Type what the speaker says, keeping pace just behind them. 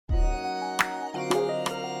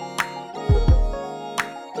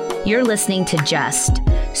You're listening to Just,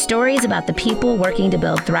 stories about the people working to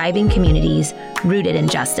build thriving communities rooted in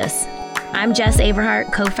justice. I'm Jess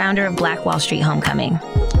Averhart, co-founder of Black Wall Street Homecoming.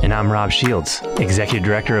 And I'm Rob Shields, executive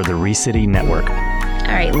director of the ReCity Network.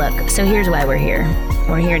 All right, look, so here's why we're here.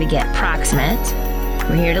 We're here to get proximate.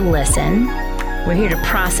 We're here to listen. We're here to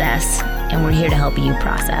process. And we're here to help you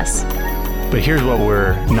process. But here's what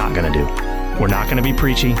we're not going to do. We're not going to be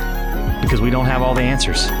preachy because we don't have all the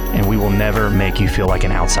answers, and we will never make you feel like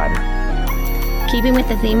an outsider. Keeping with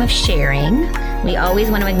the theme of sharing, we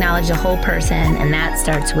always want to acknowledge the whole person, and that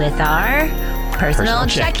starts with our personal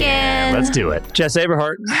check-in. Let's do it. Jess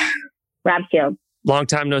Averhart. Rob Shields. Long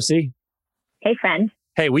time no see. Hey, friend.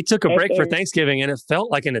 Hey, we took a break for Thanksgiving, and it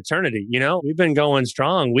felt like an eternity. You know, we've been going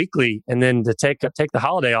strong weekly, and then to take the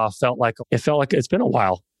holiday off felt like it's been a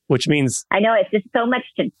while, which means I know it's just so much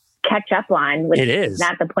to catch up on, which it is is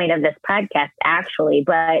not the point of this podcast, actually,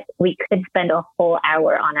 but we could spend a whole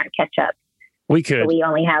hour on our catch up. We could. So we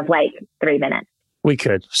only have like 3 minutes. We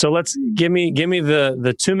could. So let's give me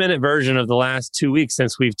the 2-minute version of the last 2 weeks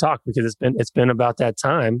since we've talked, because it's been about that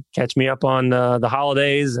time. Catch me up on the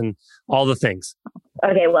holidays and all the things.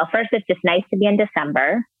 Okay, well, first, it's just nice to be in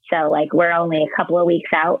December. So like we're only a couple of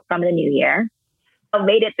weeks out from the new year. I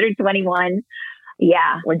made it through 21.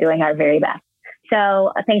 Yeah, we're doing our very best.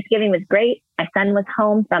 So Thanksgiving was great. My son was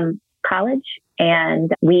home from college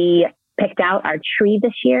and we picked out our tree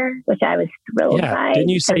this year, which I was thrilled by. Didn't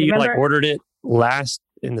you say you ordered it last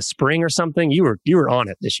in the spring or something? You were on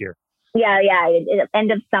it this year. Yeah.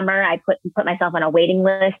 End of summer, I put myself on a waiting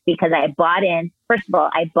list because I bought in. First of all,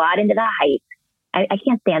 I bought into the hype. I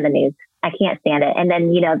can't stand the news. I can't stand it. And then,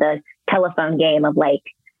 the telephone game of like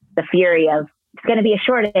the fury of it's going to be a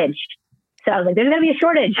shortage. So I was like, there's going to be a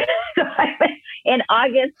shortage. So I went in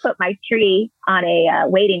August, put my tree on a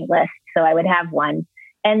waiting list so I would have one.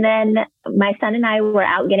 And then my son and I were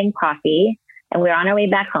out getting coffee and we were on our way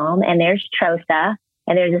back home and there's Trosa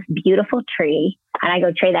and there's this beautiful tree. And I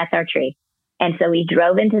go, Trey, that's our tree. And so we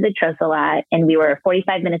drove into the Trosa lot and we were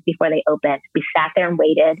 45 minutes before they opened. We sat there and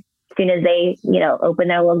waited. As soon as they, opened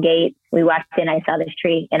their little gate, we walked in, I saw this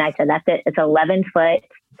tree and I said, that's it. It's 11 foot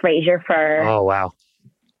Fraser fir. Oh, wow.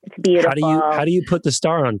 It's beautiful. How do you put the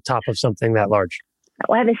star on top of something that large?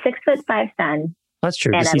 Well, I have a 6'5" son. That's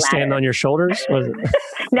true. Does he stand on your shoulders?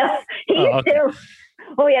 No, he used to.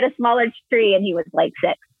 Well, we had a smaller tree and he was like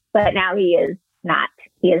 6, but now he is not.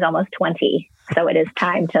 He is almost 20. So it is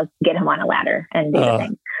time to get him on a ladder and do the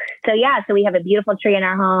thing. So we have a beautiful tree in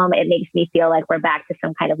our home. It makes me feel like we're back to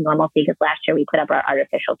some kind of normalcy because last year we put up our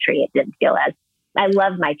artificial tree. It didn't feel as, I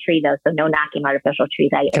love my tree though. So no knocking artificial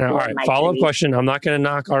trees. All right. Follow-up question. I'm not going to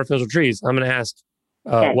knock artificial trees. I'm going to ask,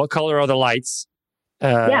 what color are the lights? We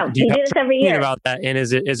do this every year. About that. And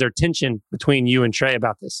is there tension between you and Trey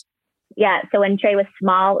about this? Yeah. So when Trey was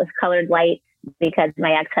small, it was colored lights because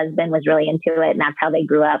my ex-husband was really into it and that's how they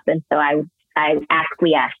grew up. And so I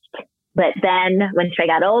acquiesced. But then when Trey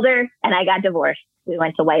got older and I got divorced, we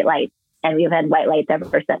went to white lights and we've had white lights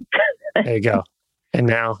ever since. There you go. And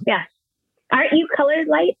now. Yeah. Aren't you colored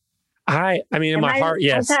lights? I mean, in my heart,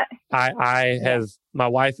 yes. I have, my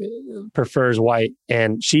wife prefers white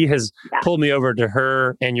and she has pulled me over to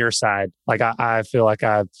her and your side. Like I feel like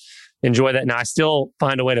I enjoy that. Now I still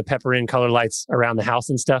find a way to pepper in colored lights around the house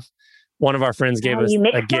and stuff. One of our friends gave us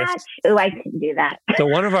a gift. Oh, I couldn't do that. So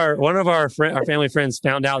one of our family friends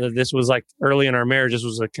found out that this was like early in our marriage. This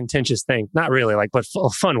was a contentious thing, not really like, but a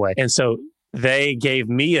fun way. And so they gave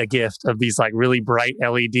me a gift of these like really bright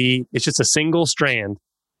LED. It's just a single strand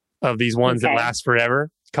of these ones that last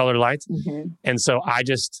forever, colored lights. Mm-hmm. And so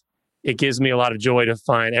it gives me a lot of joy to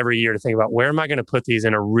find every year to think about where am I going to put these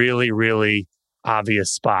in a really, really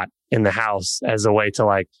obvious spot in the house as a way to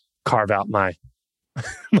like carve out my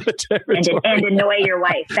and annoy your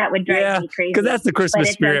wife. That would drive me crazy. Because that's the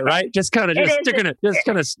Christmas spirit, right? Just kind of sticking it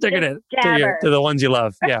to the ones you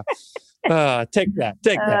love. Yeah. Take that.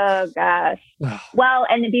 Oh gosh. Well,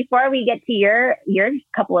 and before we get to your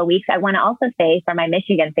couple of weeks, I want to also say for my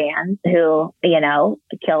Michigan fans who,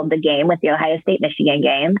 killed the game with the Ohio State Michigan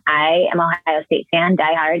game, I am an Ohio State fan,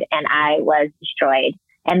 diehard, and I was destroyed.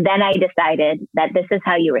 And then I decided that this is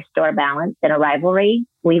how you restore balance in a rivalry.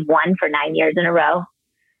 We've won for 9 years in a row.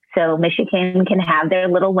 So Michigan can have their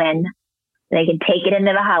little win. They can take it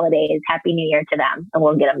into the holidays. Happy New Year to them. And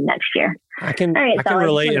we'll get them next year. I can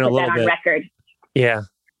relate in a little bit. Record. Yeah.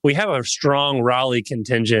 We have a strong Raleigh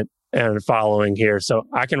contingent and following here. So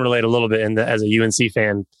I can relate a little bit as a UNC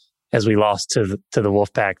fan. As we lost to the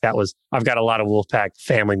Wolfpack, I've got a lot of Wolfpack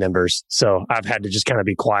family members, so I've had to just kind of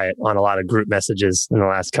be quiet on a lot of group messages in the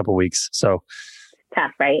last couple of weeks. So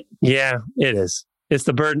tough, right? Yeah, it is. It's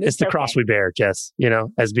the burden. It's the cross we bear, Jess,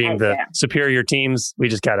 as being the superior teams. We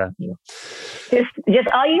just gotta, Just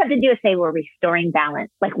all you have to do is say we're restoring balance.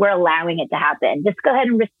 Like we're allowing it to happen. Just go ahead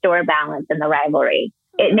and restore balance in the rivalry.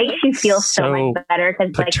 It makes you feel so much better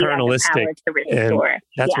because paternalistic. To restore.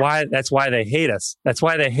 That's why they hate us. That's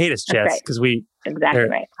why they hate us, Jess, because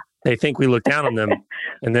they think we look down on them,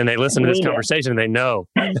 and then they listen to this conversation and they know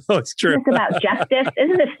it's true. It's about justice.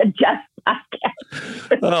 Isn't this a just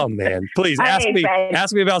podcast? Oh man, please ask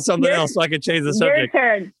me about something else so I can change the subject. Your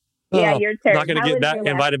turn. Yeah, your turn. I'm not going to get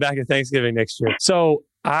invited back to Thanksgiving next year. So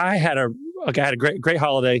I had a great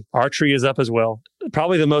holiday. Our tree is up as well.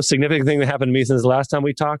 Probably the most significant thing that happened to me since the last time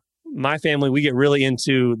we talked. My family, we get really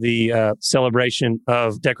into the celebration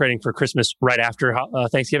of decorating for Christmas right after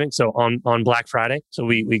Thanksgiving. So on Black Friday. So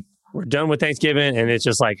we're done with Thanksgiving and it's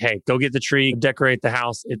just like, hey, go get the tree, decorate the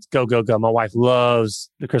house. It's go. My wife loves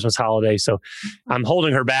the Christmas holiday. So I'm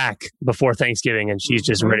holding her back before Thanksgiving and she's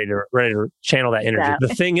just ready to channel that energy.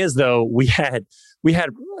 The thing is though,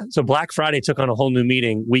 so Black Friday took on a whole new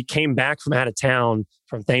meaning. We came back from out of town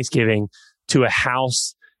from Thanksgiving to a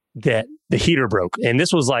house that the heater broke. And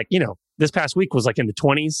this was like, this past week was like in the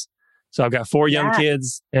 20s. So I've got 4 young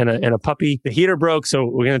kids and a puppy. The heater broke. So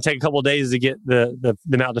we're going to take a couple of days to get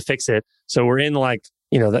them out to fix it. So we're in like,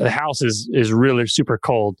 the house is really super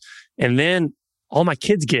cold. And then all my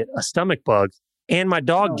kids get a stomach bug and my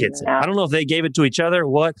dog gets it. I don't know if they gave it to each other or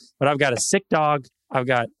what, but I've got a sick dog. I've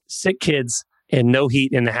got sick kids and no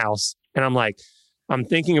heat in the house. And I'm like, I'm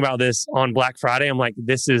thinking about this on Black Friday. I'm like,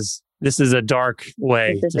 this is a dark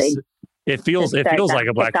way. It feels like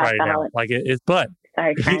a Black Friday now. Like but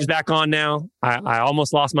the heat's back on now. I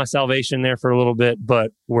almost lost my salvation there for a little bit,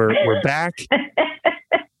 but we're back.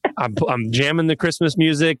 I'm jamming the Christmas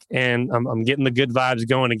music and I'm getting the good vibes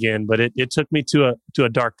going again. But it took me to a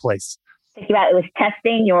dark place. Think about it was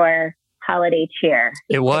testing your holiday cheer.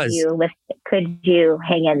 It was. Could you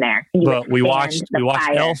hang in there? But we watched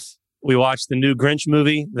Elf. We watched the new Grinch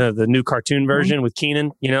movie, the new cartoon version with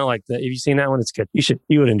Keenan. Have you seen that one? It's good.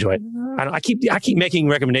 You would enjoy it. I keep making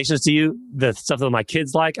recommendations to you, the stuff that my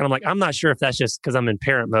kids like, and I'm like, I'm not sure if that's just because I'm in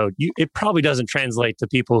parent mode. It probably doesn't translate to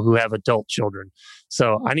people who have adult children.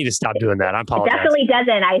 So I need to stop doing that. I apologize. It definitely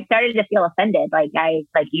doesn't. I started to feel offended.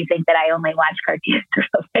 You think that I only watch cartoons or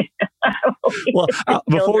something. Well,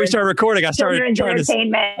 before we started recording, I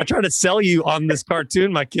tried to sell you on this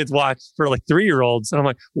cartoon my kids watch for like 3-year-olds. And I'm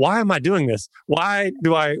like, why am I doing this? Why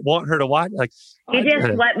do I want her to watch? Like, you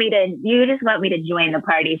just want me to join the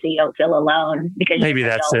party so you don't feel alone because maybe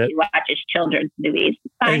that's it. You watch children's movies.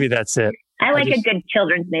 Fine. Maybe that's it. I like a good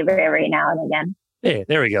children's movie every now and again. Yeah,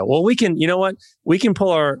 there we go. Well, we can, we can pull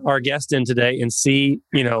our guest in today and see,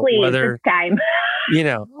 Please, whether it's time.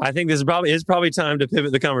 I think this is probably time to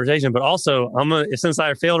pivot the conversation, but also since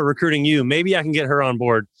I failed at recruiting you, maybe I can get her on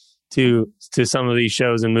board to some of these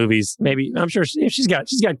shows and movies. Maybe I'm sure she's got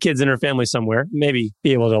kids in her family somewhere, maybe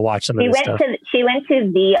be able to watch some of this stuff. She went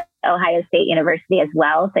to the Ohio State University as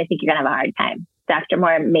well. So I think you're going to have a hard time. Dr.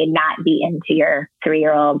 Moore may not be into your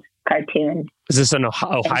 3-year-old cartoon. Is this an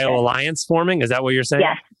Ohio Alliance forming? Is that what you're saying?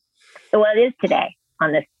 Yes. Well, it is today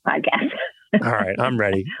on this podcast. All right. I'm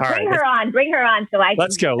ready. Bring her on so I can.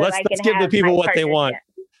 Let's go. Let's give the people what they want.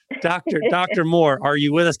 Dr. Moore, are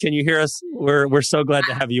you with us? Can you hear us? We're so glad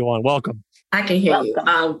to have you on. Welcome. I can hear you.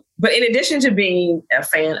 But in addition to being a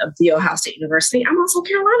fan of the Ohio State University, I'm also a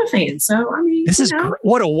Carolina fan. So, this is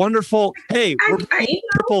what a wonderful, we're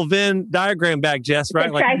purple Venn diagram back, Jess,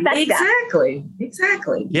 right? Exactly.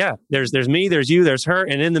 Yeah. There's me, there's you, there's her.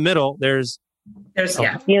 And in the middle, there's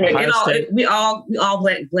unity. We all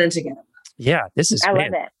blend together. Yeah. I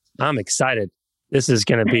love it. I'm excited. This is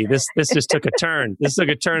going to be, this just took a turn. This took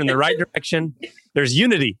a turn in the right direction. There's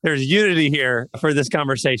unity. There's unity here for this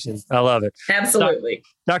conversation. I love it. Absolutely.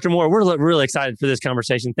 Dr. Moore, we're really excited for this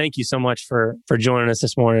conversation. Thank you so much for joining us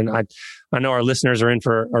this morning. I know our listeners are in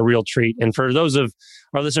for a real treat. And for those of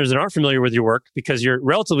our listeners that aren't familiar with your work, because you're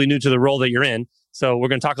relatively new to the role that you're in, so we're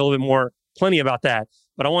going to talk a little bit more, plenty about that.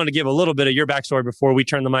 But I wanted to give a little bit of your backstory before we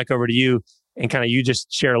turn the mic over to you and kind of you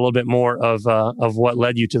just share a little bit more of what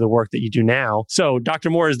led you to the work that you do now. So Dr.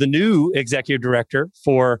 Moore is the new executive director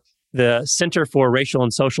for the Center for Racial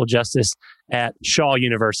and Social Justice at Shaw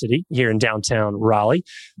University here in downtown Raleigh,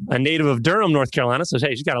 a native of Durham, North Carolina. So,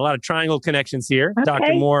 hey, she's got a lot of triangle connections here. Okay.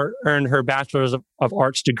 Dr. Moore earned her Bachelor's of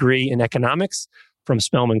Arts degree in economics from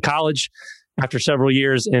Spelman College. After several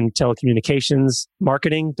years in telecommunications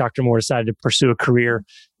marketing, Dr. Moore decided to pursue a career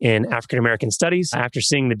in African American studies after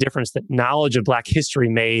seeing the difference that knowledge of Black history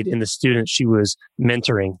made in the students she was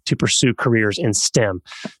mentoring to pursue careers in STEM.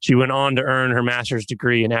 She went on to earn her master's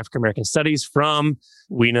degree in African American studies from,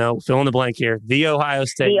 we know, fill in the blank here, The Ohio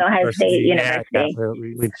State University.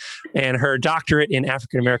 And her doctorate in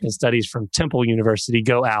African American studies from Temple University.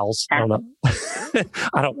 Go Owls. I don't know.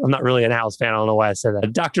 I'm not really an Owls fan. I don't know why I said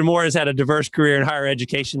that. Dr. Moore has had a diverse career in higher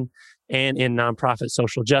education and in nonprofit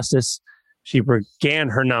social justice. She began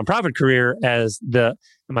her nonprofit career as the,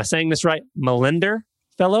 am I saying this right? Millender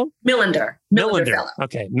Fellow? Millender Fellow.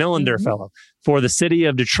 Okay, Millender Fellow for the city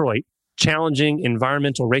of Detroit, challenging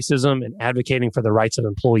environmental racism and advocating for the rights of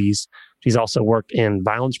employees. She's also worked in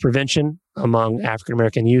violence prevention among African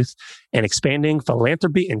American youth and expanding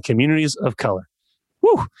philanthropy in communities of color.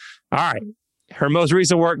 Whew. All right. Her most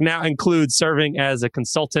recent work now includes serving as a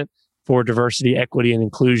consultant for diversity, equity, and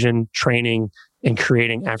inclusion training and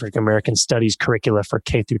creating African American studies curricula for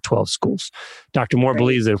K through 12 schools. Dr. Moore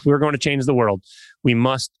believes that if we're going to change the world, we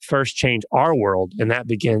must first change our world, and that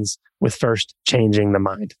begins with first changing the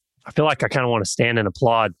mind. I feel like I kind of want to stand and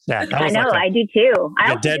applaud that. I know, I do too.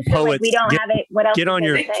 I dead poets. Like we don't have it. What else get on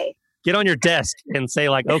your say? Get on your desk and say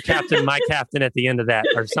like, "Oh, Captain, my captain" at the end of that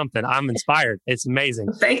or something. I'm inspired. It's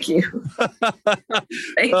amazing. Thank you.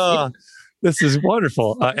 Thank you. This is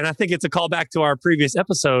wonderful. And I think it's a callback to our previous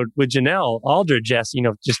episode with Janelle Aldridge, Jess,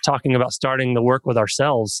 just talking about starting the work with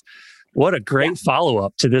ourselves. What a great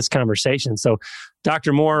follow-up to this conversation. So,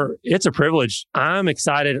 Dr. Moore, it's a privilege. I'm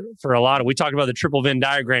excited for we talked about the triple Venn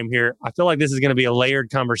diagram here. I feel like this is going to be a layered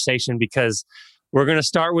conversation because we're going to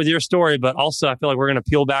start with your story, but also I feel like we're going to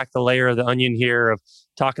peel back the layer of the onion here of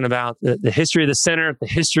talking about the history of the center, the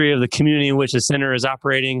history of the community in which the center is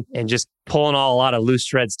operating, and just pulling a lot of loose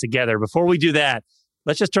threads together. Before we do that,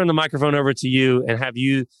 let's just turn the microphone over to you and have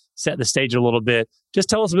you set the stage a little bit. Just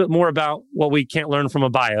tell us a bit more about what we can't learn from a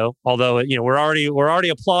bio, although we're already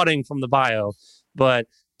applauding from the bio, but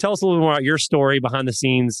tell us a little bit more about your story behind the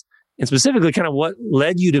scenes, and specifically kind of what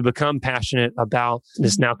led you to become passionate about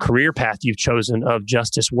this now career path you've chosen of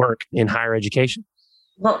justice work in higher education.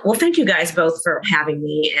 Well, thank you guys both for having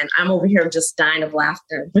me. And I'm over here just dying of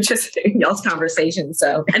laughter, which is y'all's conversation.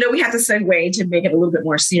 So I know we have to segue to make it a little bit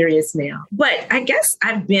more serious now. But I guess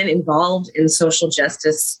I've been involved in social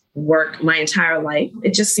justice work my entire life.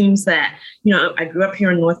 It just seems that, I grew up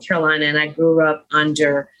here in North Carolina, and I grew up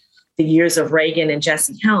under the years of Reagan and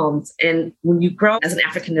Jesse Helms. And when you grow up as an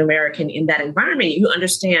African American in that environment, you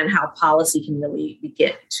understand how policy can really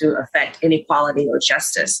begin to affect inequality or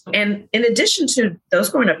justice. And in addition to those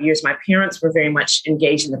growing up years, my parents were very much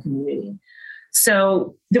engaged in the community.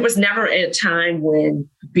 So there was never a time when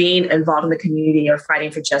being involved in the community or fighting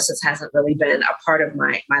for justice hasn't really been a part of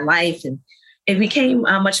my life. And it became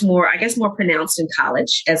much more, more pronounced in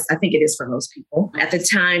college, as I think it is for most people. At the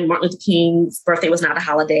time, Martin Luther King's birthday was not a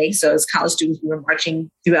holiday. So as college students, we were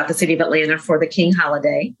marching throughout the city of Atlanta for the King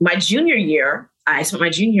holiday. My junior year, I spent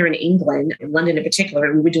my junior year in England, in London in particular,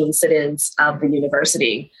 and we were doing sit-ins of the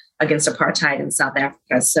university against apartheid in South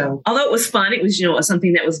Africa. So although it was fun, it was,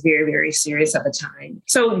 something that was very, very serious at the time.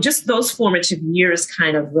 So just those formative years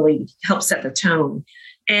kind of really helped set the tone.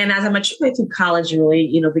 And as I matured through college and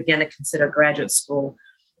really, began to consider graduate school,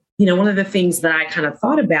 one of the things that I kind of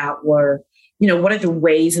thought about were, what are the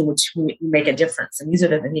ways in which we make a difference? And these are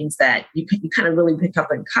the things that you kind of really pick up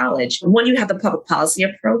in college. One, you have the public policy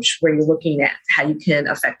approach where you're looking at how you can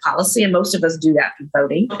affect policy. And most of us do that through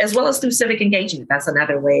voting, as well as through civic engagement. That's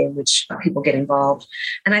another way in which people get involved.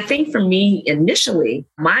 And I think for me, initially,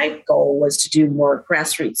 my goal was to do more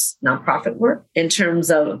grassroots nonprofit work in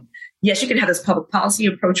terms of, yes, you can have this public policy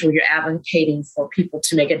approach where you're advocating for people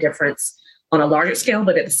to make a difference on a larger scale.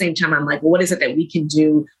 But at the same time, I'm like, well, what is it that we can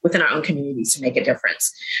do within our own communities to make a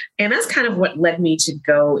difference? And that's kind of what led me to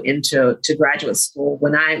go into graduate school.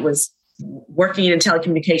 When I was working in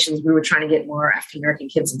telecommunications, we were trying to get more African-American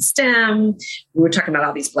kids in STEM. We were talking about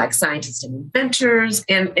all these Black scientists and inventors.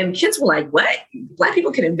 And kids were like, what? Black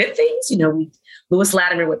people can invent things? Lewis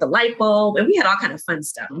Latimer with the light bulb. And we had all kind of fun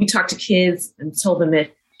stuff. We talked to kids and told them that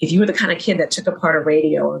if you were the kind of kid that took apart a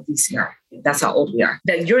radio or VCR, that's how old we are,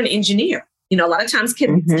 that you're an engineer. A lot of times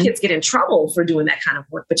kids get in trouble for doing that kind of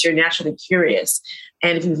work, but you're naturally curious.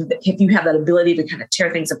 And if you have that ability to kind of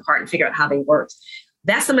tear things apart and figure out how they work,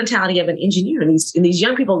 that's the mentality of an engineer. And these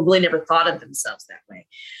young people really never thought of themselves that way.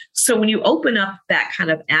 So when you open up that kind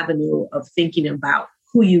of avenue of thinking about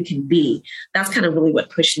who you can be, that's kind of really what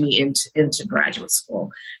pushed me into graduate school.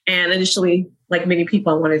 And initially, like many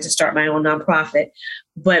people, I wanted to start my own nonprofit,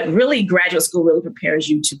 but really graduate school really prepares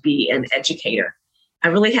you to be an educator. I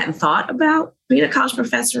really hadn't thought about being a college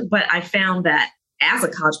professor, but I found that as a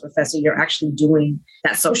college professor, you're actually doing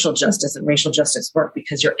that social justice and racial justice work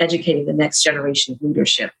because you're educating the next generation of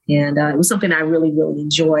leadership. And it was something I really, really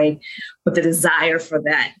enjoyed, but the desire for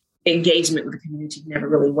that engagement with the community never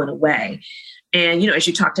really went away. And, as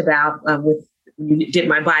you talked about when you did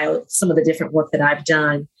my bio, some of the different work that I've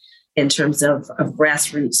done in terms of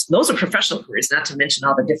grassroots, those are professional careers, not to mention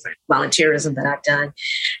all the different volunteerism that I've done.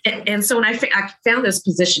 And so when I found this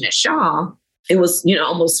position at Shaw, it was,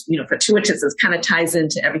 almost, fortuitous. It kind of ties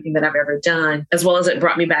into everything that I've ever done, as well as it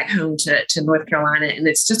brought me back home to North Carolina. And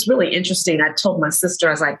it's just really interesting. I told my sister,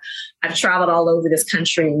 I was like, I've traveled all over this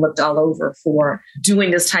country and looked all over for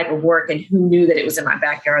doing this type of work. And who knew that it was in my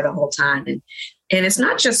backyard the whole time? And it's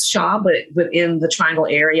not just Shaw, but within the Triangle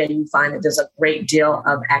area, you find that there's a great deal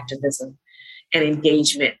of activism and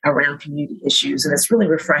engagement around community issues. And it's really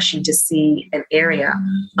refreshing to see an area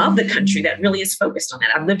of the country that really is focused on that.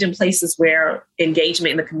 I've lived in places where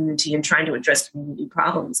engagement in the community and trying to address community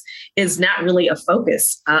problems is not really a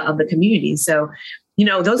focus of the community. So,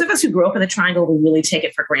 those of us who grew up in the Triangle, we really take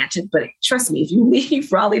it for granted. But trust me, if you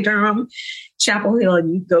leave Raleigh-Durham, Chapel Hill,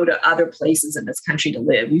 and you go to other places in this country to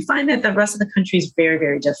live, you find that the rest of the country is very,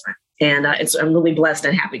 very different. And I'm really blessed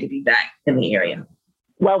and happy to be back in the area.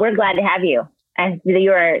 Well, we're glad to have you. And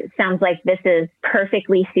sounds like this is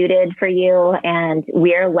perfectly suited for you. And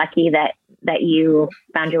we're lucky that you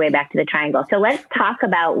found your way back to the Triangle. So let's talk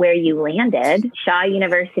about where you landed. Shaw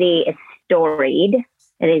University is storied.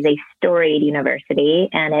 It is a storied university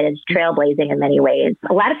and it is trailblazing in many ways.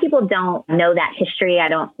 A lot of people don't know that history.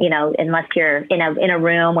 Unless you're in a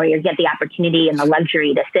room where you get the opportunity and the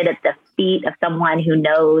luxury to sit at the feet of someone who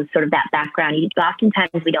knows sort of that background.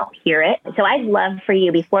 Oftentimes we don't hear it. So I'd love for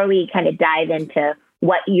you, before we kind of dive into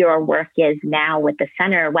what your work is now with the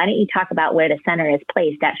center, why don't you talk about where the center is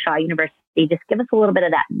placed at Shaw University? Just give us a little bit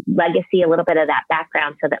of that legacy, a little bit of that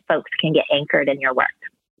background so that folks can get anchored in your work.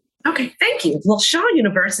 Okay, thank you. Well, Shaw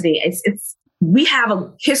University, we have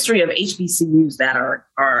a history of HBCUs that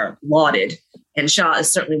are lauded, and Shaw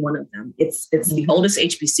is certainly one of them. It's the oldest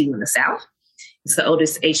HBCU in the South. It's the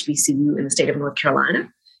oldest HBCU in the state of North Carolina.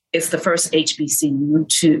 It's the first HBCU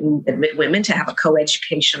to admit women to have a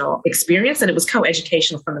co-educational experience, and it was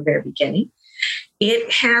co-educational from the very beginning.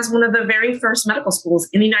 It has one of the very first medical schools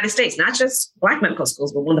in the United States, not just Black medical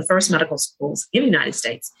schools, but one of the first medical schools in the United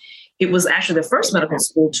States. It was actually the first medical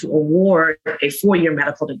school to award a 4-year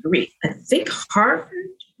medical degree. I think Harvard,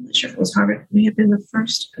 I'm not sure if it was Harvard, may have been the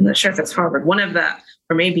first. I'm not sure if it's Harvard.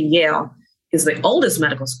 Or maybe Yale is the oldest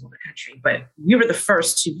medical school in the country, but we were the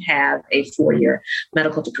first to have a 4-year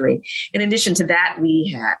medical degree. In addition to that,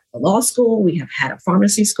 we had a law school, we have had a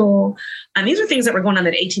pharmacy school. And these are things that were going on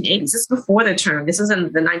in the 1880s. This is before the term. This is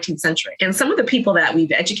in the 19th century. And some of the people that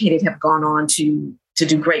we've educated have gone on to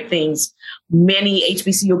do great things. Many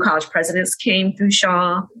HBCU college presidents came through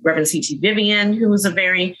Shaw. Reverend C.T. Vivian, who was a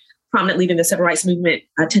very prominent leader in the civil rights movement,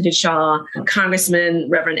 attended Shaw. Congressman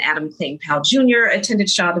Reverend Adam Clayton Powell Jr. attended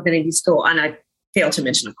Shaw Divinity School. And I failed to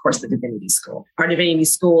mention, of course, the Divinity School. Our Divinity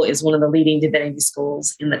School is one of the leading divinity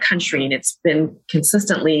schools in the country, and it's been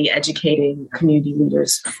consistently educating community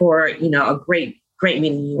leaders for, a great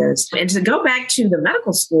many years. And to go back to the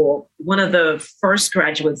medical school, one of the first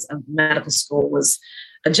graduates of medical school was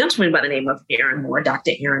a gentleman by the name of Aaron Moore,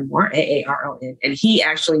 Dr. Aaron Moore, Aaron. And he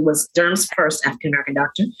actually was Durham's first African-American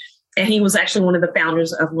doctor. And he was actually one of the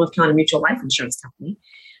founders of North Carolina Mutual Life Insurance Company.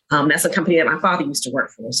 That's a company that my father used to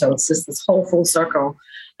work for. So it's just this whole full circle,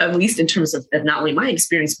 at least in terms of not only my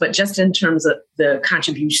experience, but just in terms of the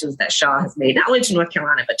contributions that Shaw has made, not only to North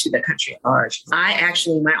Carolina, but to the country at large. My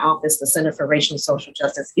office, the Center for Racial and Social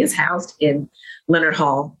Justice, is housed in Leonard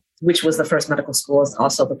Hall, which was the first medical school. Is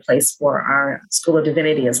also the place where our School of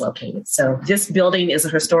Divinity is located. So this building is a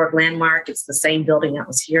historic landmark. It's the same building that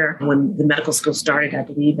was here when the medical school started, I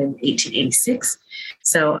believe, in 1886.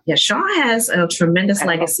 So yeah, Shaw has a tremendous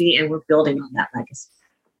legacy, and we're building on that legacy.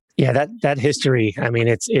 Yeah, that history, I mean,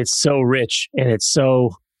 it's so rich, and it's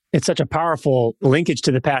such a powerful linkage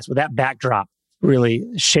to the past with that backdrop really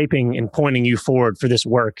shaping and pointing you forward for this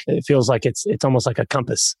work. It feels like it's almost like a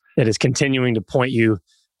compass that is continuing to point you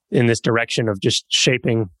in this direction of just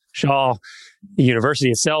shaping Shaw, the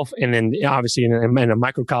university itself, and then obviously in a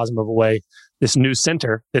microcosm of a way, this new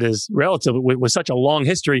center that is relatively, with such a long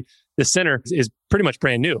history, the center is pretty much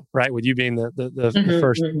brand new, right? With you being the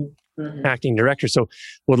first acting director. So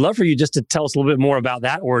would love for you just to tell us a little bit more about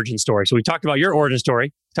that origin story. So we talked about your origin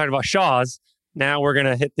story, talked about Shaw's. Now we're going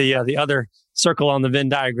to hit the other circle on the Venn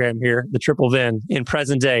diagram here, the triple Venn in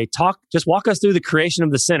present day. Just walk us through the creation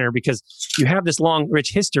of the center, because you have this long,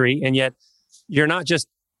 rich history, and yet you're not just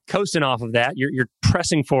coasting off of that. You're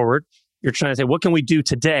pressing forward. You're trying to say, what can we do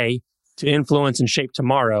today to influence and shape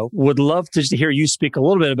tomorrow? Would love to hear you speak a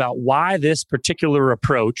little bit about why this particular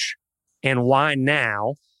approach and why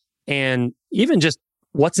now, and even just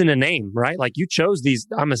what's in a name, right? Like you chose these.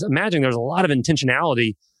 I'm imagining there's a lot of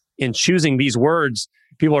intentionality in choosing these words.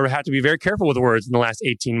 People have to be very careful with the words in the last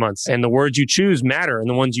 18 months, and the words you choose matter and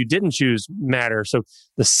the ones you didn't choose matter. So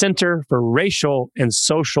the Center for Racial and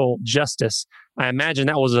Social Justice, I imagine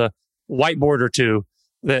that was a whiteboard or two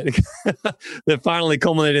that that finally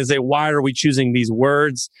culminated and say, why are we choosing these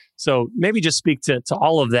words? So maybe just speak to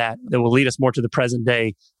all of that will lead us more to the present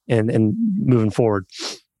day and moving forward.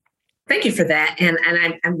 Thank you for that. And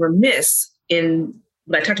I'm remiss in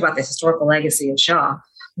when I talked about the historical legacy of Shaw.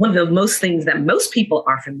 One of the most things that most people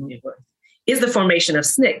are familiar with is the formation of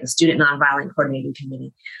SNCC, the Student Nonviolent Coordinating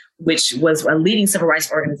Committee, which was a leading civil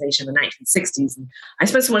rights organization in the 1960s. And I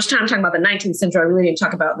spent so much time talking about the 19th century, I really didn't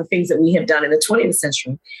talk about the things that we have done in the 20th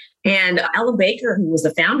century. And Ella Baker, who was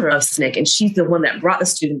the founder of SNCC, and she's the one that brought the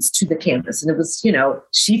students to the campus. And it was,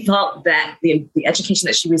 she felt that the education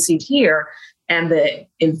that she received here and the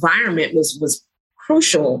environment was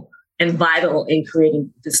crucial and vital in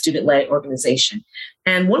creating the student-led organization.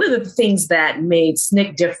 And one of the things that made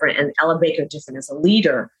SNCC different and Ella Baker different as a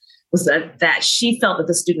leader was that she felt that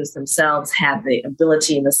the students themselves had the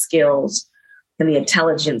ability and the skills and the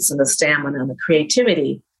intelligence and the stamina and the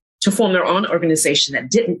creativity to form their own organization that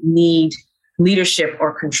didn't need leadership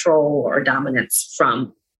or control or dominance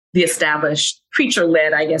from the established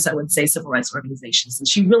preacher-led, I guess I would say, civil rights organizations. And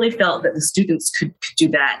she really felt that the students could do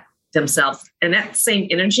that themselves. And that same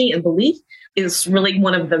energy and belief is really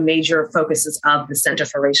one of the major focuses of the Center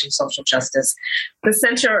for Racial and Social Justice. The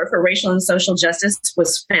Center for Racial and Social Justice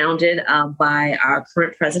was founded by our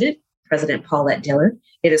current president, President Paulette Dillard.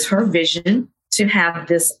 It is her vision to have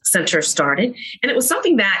this center started. And it was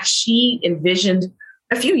something that she envisioned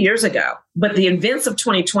a few years ago, but the events of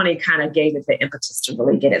 2020 kind of gave it the impetus to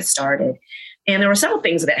really get it started. And there were several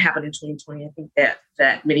things that happened in 2020, I think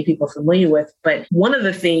that many people are familiar with. But two of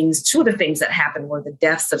the things that happened were the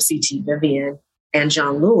deaths of C.T. Vivian and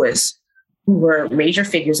John Lewis, who were major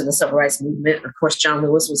figures in the civil rights movement. Of course, John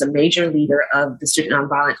Lewis was a major leader of the Student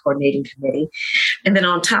Nonviolent Coordinating Committee. And then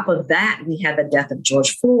on top of that, we had the death of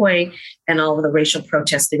George Floyd and all of the racial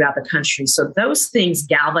protests throughout the country. So those things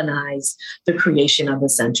galvanized the creation of the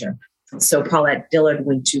center. So Paulette Dillard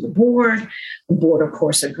went to the board. The board, of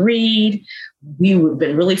course, agreed. We've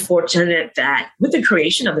been really fortunate that with the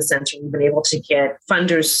creation of the center, we've been able to get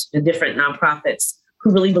funders and different nonprofits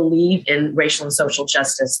who really believe in racial and social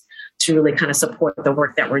justice to really kind of support the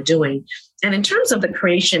work that we're doing. And in terms of the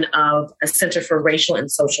creation of a Center for Racial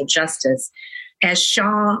and Social Justice, as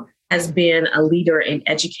Shaw has been a leader in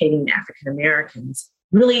educating African Americans,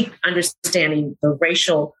 really understanding the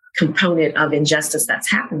racial component of injustice that's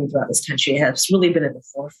happening throughout this country has really been at the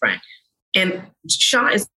forefront. And Shaw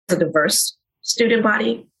is a diverse student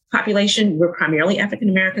body population. We're primarily African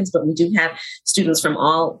Americans, but we do have students from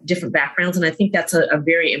all different backgrounds. And I think that's a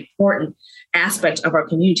very important aspect of our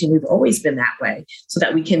community. And we've always been that way so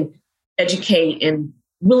that we can educate and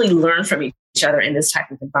really learn from each other in this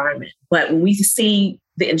type of environment. But when we see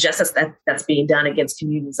the injustice that's being done against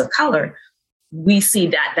communities of color, we see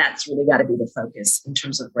that that's really got to be the focus in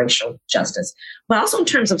terms of racial justice. But also in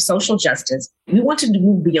terms of social justice, we want to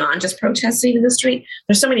move beyond just protesting in the street.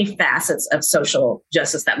 There's so many facets of social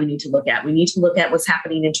justice that we need to look at. We need to look at what's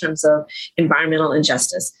happening in terms of environmental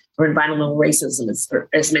injustice or environmental racism,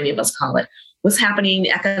 as many of us call it. What's happening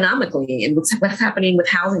economically and what's happening with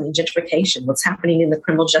housing and gentrification, what's happening in the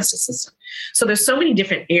criminal justice system. So there's so many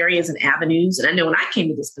different areas and avenues. And I know when I came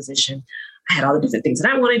to this position, I had all the different things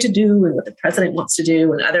that I wanted to do and what the president wants to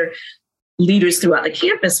do and other leaders throughout the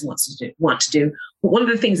campus want to do. But one of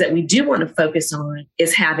the things that we do want to focus on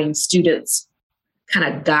is having students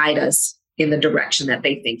kind of guide us in the direction that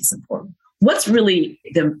they think is important. What's really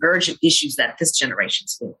the urgent issues that this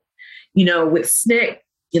generation's feeling? With SNCC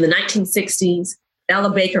in the 1960s, Ella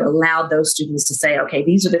Baker allowed those students to say, okay,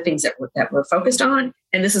 these are the things that we're focused on,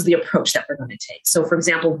 and this is the approach that we're going to take. So, for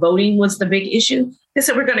example, voting was the big issue. They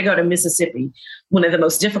said, we're going to go to Mississippi, one of the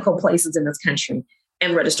most difficult places in this country,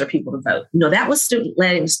 and register people to vote. That was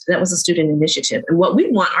student-led, that was a student initiative. And what we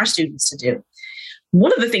want our students to do,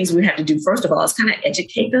 one of the things we have to do, first of all, is kind of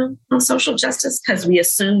educate them on social justice, because we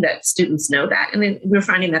assume that students know that, and then we're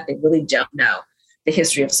finding that they really don't know the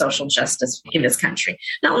history of social justice in this country,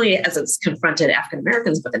 not only as it's confronted African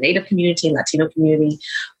Americans, but the Native community, Latino community,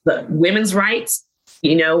 the women's rights.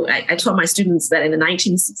 I told my students that in the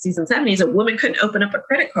 1960s and 70s, a woman couldn't open up a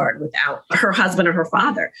credit card without her husband or her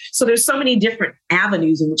father. So there's so many different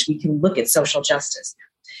avenues in which we can look at social justice.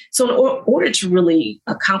 So in order to really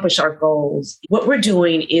accomplish our goals, what we're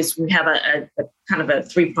doing is we have a kind of a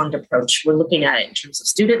three-pronged approach. We're looking at it in terms of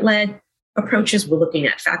student-led approaches. We're looking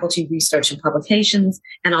at faculty research and publications,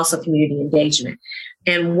 and also community engagement.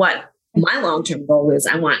 And what my long-term goal is,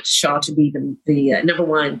 I want Shaw to be the number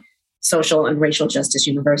one social and racial justice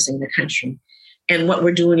university in the country. And what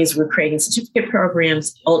we're doing is we're creating certificate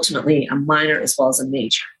programs, ultimately a minor as well as a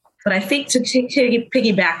major. But I think to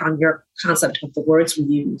piggyback on your concept of the words we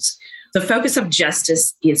use, the focus of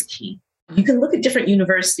justice is key. You can look at different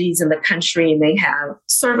universities in the country and they have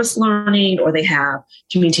service learning or they have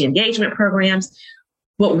community engagement programs.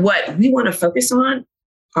 But what we want to focus on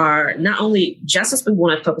are not only justice, but we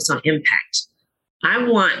want to focus on impact. I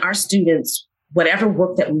want our students, whatever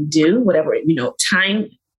work that we do, whatever, time,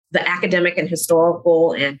 the academic and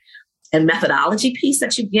historical and methodology piece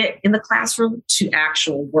that you get in the classroom to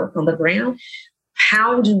actual work on the ground.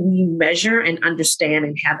 How do we measure and understand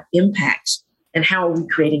and have impact? And how are we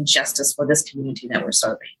creating justice for this community that we're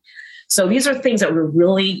serving? So these are things that we're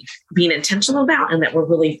really being intentional about and that we're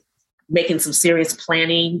really making some serious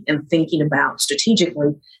planning and thinking about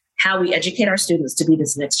strategically how we educate our students to be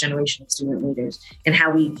this next generation of student leaders and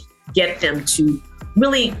how we get them to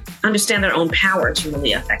really understand their own power to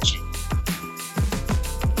really affect change.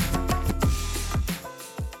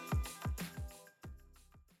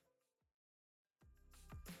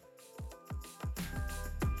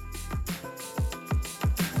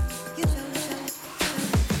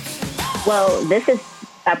 Well, this is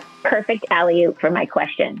a perfect alley-oop for my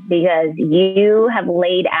question because you have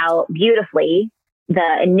laid out beautifully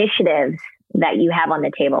the initiatives that you have on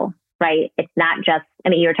the table, right? It's not just,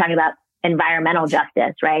 you were talking about environmental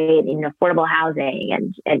justice, right? Affordable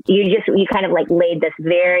housing. And you kind of like laid this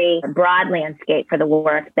very broad landscape for the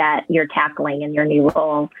work that you're tackling in your new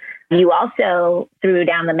role. You also threw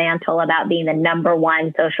down the mantle about being the number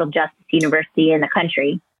one social justice university in the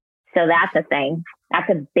country. So that's a thing. That's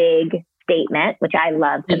a big statement, which I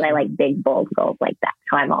love because I like big, bold goals like that.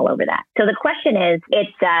 So I'm all over that. So the question is,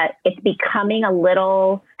 it's becoming a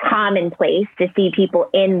little commonplace to see people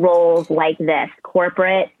in roles like this,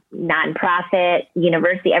 corporate, nonprofit,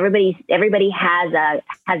 university. Everybody has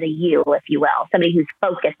a you, if you will, somebody who's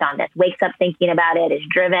focused on this, wakes up thinking about it, is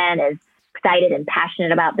driven, is excited and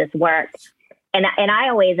passionate about this work. And I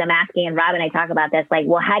always am asking, and Rob and I talk about this, like,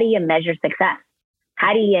 well, how do you measure success?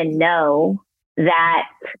 How do you know that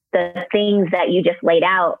the things that you just laid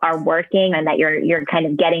out are working and that you're kind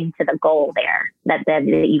of getting to the goal there, that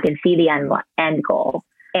you can see the end goal?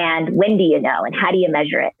 And when do you know? And how do you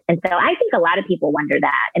measure it? And so I think a lot of people wonder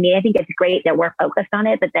that. I think it's great that we're focused on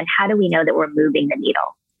it, but then how do we know that we're moving the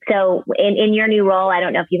needle? So in your new role, I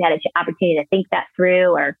don't know if you've had an opportunity to think that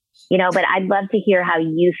through or, but I'd love to hear how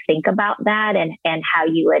you think about that and how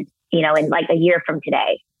you would, in like a year from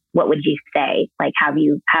today, what would you say? Like, how have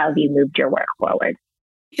you moved your work forward?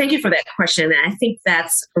 Thank you for that question. And I think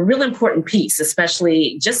that's a real important piece,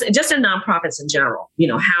 especially just in nonprofits in general.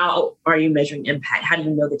 How are you measuring impact? How do you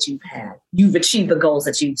know that you've achieved the goals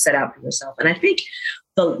that you've set out for yourself? And I think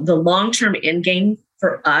the long-term end game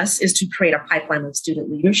for us is to create a pipeline of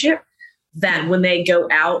student leadership that when they go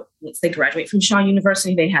out, once they graduate from Shaw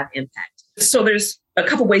University, they have impact. So there's a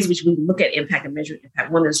couple ways which we look at impact and measure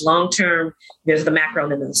impact. One is long-term, there's the macro,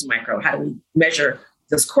 and then there's the micro. How do we measure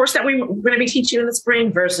this course that we're going to be teaching in the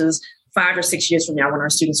spring versus 5 or 6 years from now when our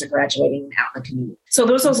students are graduating out in the community? So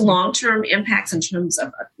those long-term impacts in terms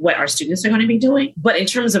of what our students are going to be doing. But in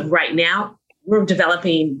terms of right now, we're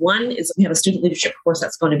developing, one is we have a student leadership course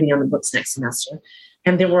that's going to be on the books next semester.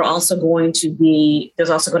 And then there's also going to be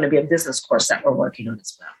a business course that we're working on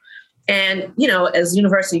as well. And, as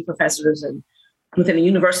university professors and within the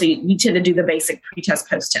university, we tend to do the basic pre-test,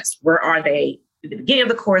 post-test. Where are they at the beginning of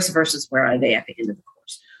the course versus where are they at the end of the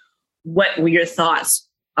course? What were your thoughts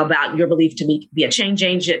about your belief to be a change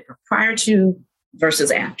agent prior to versus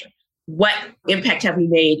after? What impact have we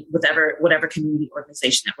made with whatever community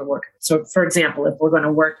organization that we're working with? So, for example, if we're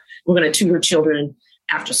going to tutor children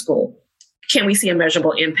after school, can we see a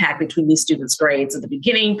measurable impact between these students' grades at the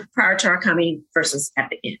beginning prior to our coming versus at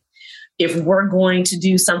the end? If we're going to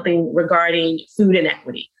do something regarding food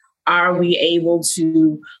inequity, are we able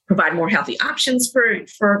to provide more healthy options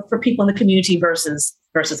for people in the community versus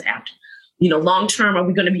after? Long term, are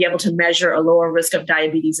we going to be able to measure a lower risk of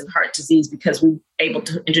diabetes and heart disease because we're able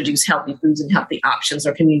to introduce healthy foods and healthy options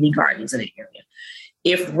or community gardens in an area?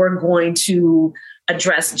 If we're going to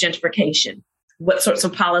address gentrification, what sorts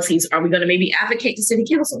of policies are we going to maybe advocate to city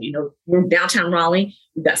council? We're downtown Raleigh,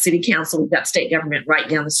 we've got city council, we've got state government right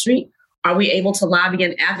down the street. Are we able to lobby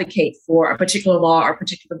and advocate for a particular law or a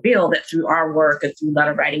particular bill that through our work and through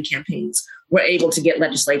letter writing campaigns, we're able to get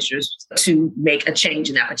legislatures to make a change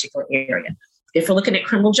in that particular area? If we're looking at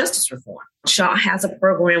criminal justice reform, Shaw has a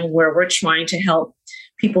program where we're trying to help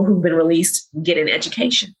people who've been released get an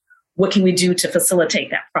education. What can we do to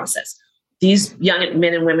facilitate that process? These young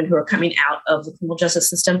men and women who are coming out of the criminal justice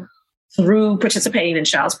system through participating in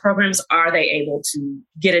Shaw's programs, are they able to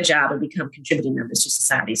get a job and become contributing members to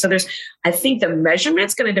society? So I think the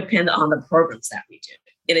measurement's going to depend on the programs that we do.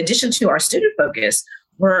 In addition to our student focus,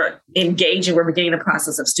 we're beginning the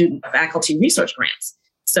process of student faculty research grants.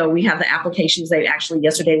 So we have the applications that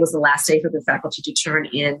yesterday was the last day for the faculty to turn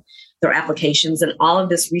in their applications. And all of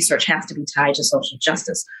this research has to be tied to social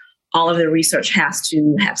justice. All of the research has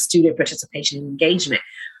to have student participation and engagement.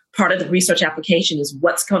 Part of the research application is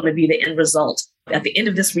what's going to be the end result at the end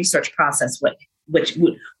of this research process.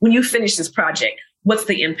 When you finish this project, what's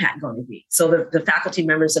the impact going to be? So the faculty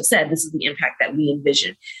members have said this is the impact that we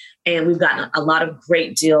envision. And we've gotten a lot of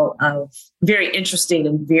great deal of very interesting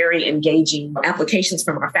and very engaging applications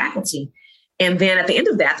from our faculty. And then at the end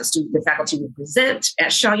of that, the faculty will present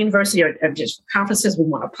at Shaw University or just conferences. We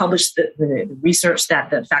want to publish the research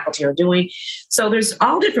that the faculty are doing. So there's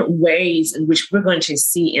all different ways in which we're going to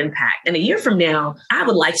see impact. And a year from now, I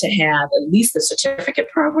would like to have at least the certificate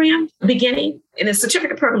program beginning. And the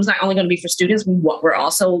certificate program is not only going to be for students. We're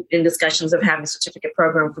also in discussions of having a certificate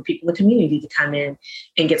program for people in the community to come in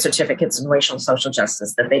and get certificates in racial and social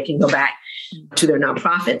justice that they can go back to their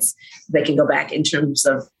nonprofits. They can go back in terms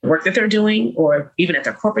of work that they're doing or even at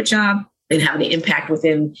their corporate job and having an impact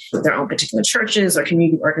within their own particular churches or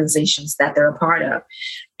community organizations that they're a part of.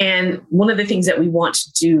 And one of the things that we want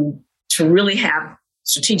to do to really have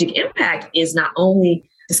strategic impact is not only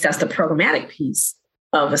discuss the programmatic piece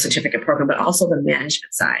of a certificate program, but also the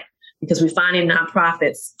management side. Because we find in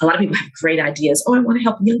nonprofits, a lot of people have great ideas. Oh, I want to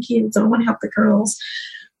help young kids. Oh, I want to help the girls.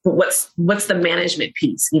 But what's the management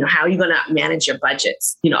piece? How are you going to manage your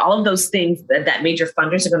budgets? All of those things that major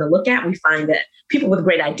funders are going to look at, we find that people with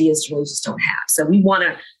great ideas really just don't have. So we want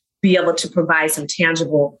to be able to provide some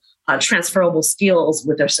tangible, transferable skills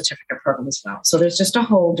with their certificate program as well. So there's just a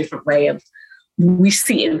whole different way of we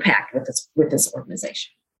see impact with this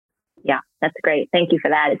organization. Yeah, that's great. Thank you for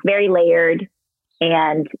that. It's very layered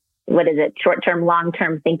and short-term,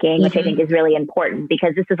 long-term thinking, which I think is really important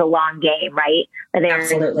because this is a long game, right?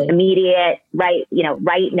 There's Absolutely. Immediate,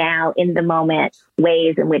 right now in the moment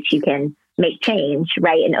ways in which you can make change,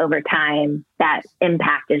 right? And over time, that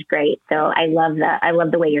impact is great. So I love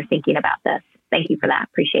the way you're thinking about this. Thank you for that.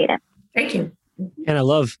 Appreciate it. Thank you. And I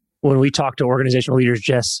love when we talk to organizational leaders,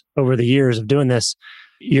 Jess, over the years of doing this,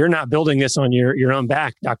 you're not building this on your own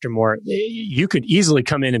back, Dr. Moore. You could easily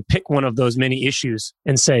come in and pick one of those many issues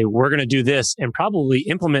and say, we're going to do this and probably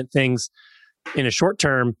implement things in a short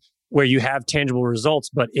term where you have tangible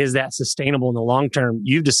results. But is that sustainable in the long term?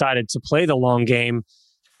 You've decided to play the long game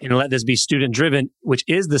and let this be student driven, which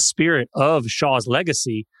is the spirit of Shaw's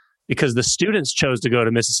legacy, because the students chose to go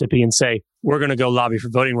to Mississippi and say, we're going to go lobby for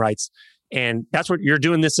voting rights. And that's what you're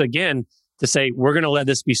doing this again to say, we're going to let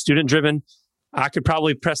this be student driven. I could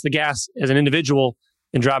probably press the gas as an individual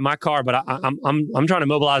and drive my car, but I'm trying to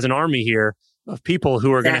mobilize an army here of people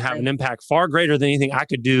who are going to have an impact far greater than anything I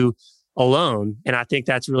could do alone. And I think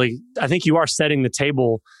I think you are setting the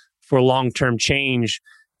table for long-term change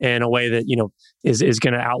in a way that, is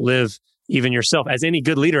going to outlive even yourself, as any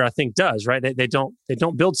good leader, I think, does, right? They don't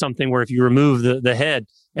build something where if you remove the head,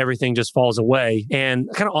 everything just falls away. And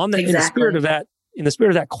kind of on the, in the spirit of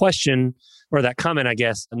that question, or that comment, I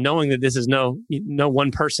guess, knowing that this is no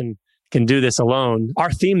one person can do this alone.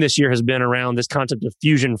 Our theme this year has been around this concept of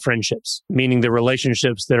fusion friendships, meaning the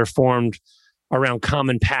relationships that are formed around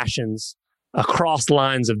common passions across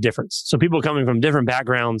lines of difference. So people coming from different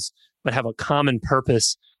backgrounds, but have a common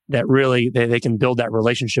purpose that really they can build that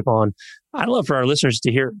relationship on. I'd love for our listeners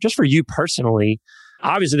to hear, just for you personally,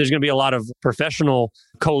 obviously there's going to be a lot of professional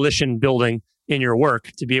coalition building in your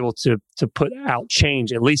work to be able to put out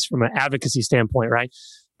change, at least from an advocacy standpoint, right?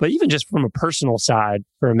 But even just from a personal side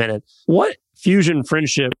for a minute, what fusion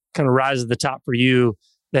friendship kind of rises to the top for you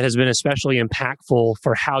that has been especially impactful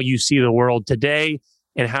for how you see the world today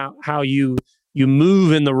and how you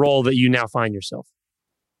move in the role that you now find yourself?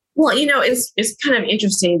 Well, it's kind of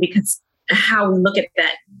interesting because how we look at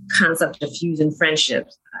that concept of fusion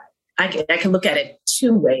friendships, I can look at it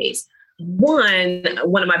two ways. One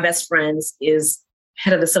of my best friends is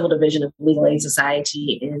head of the civil division of Legal Aid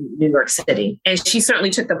Society in New York City. And she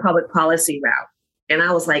certainly took the public policy route. And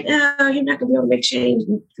I was like, you're not going to be able to make change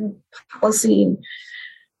through policy.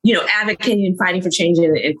 advocating and fighting for change.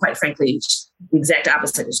 And quite frankly, the exact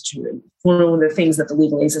opposite is true. One of the things that the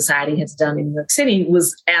Legal Aid Society has done in New York City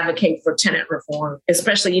was advocate for tenant reform,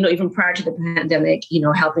 especially, even prior to the pandemic,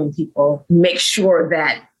 helping people make sure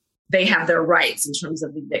that they have their rights in terms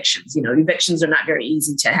of evictions. Evictions are not very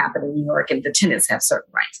easy to happen in New York, and the tenants have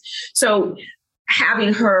certain rights. So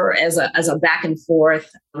having her as a back and forth,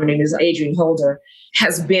 her name is Adrienne Holder,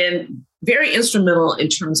 has been very instrumental in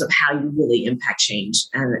terms of how you really impact change.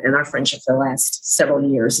 And our friendship for the last several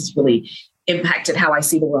years has really impacted how I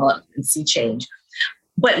see the world and see change.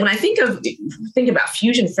 But when I think about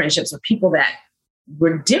fusion friendships with people that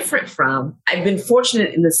we're different from, I've been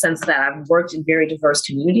fortunate in the sense that I've worked in very diverse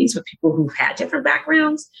communities with people who've had different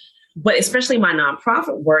backgrounds. But especially my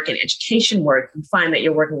nonprofit work and education work, you find that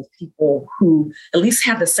you're working with people who at least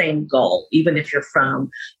have the same goal, even if you're from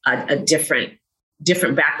a different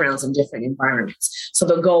backgrounds and different environments. So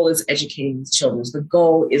the goal is educating children. The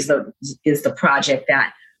goal is the project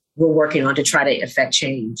that we're working on to try to affect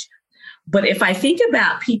change. But if I think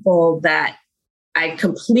about people that I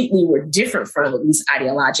completely were different from, at least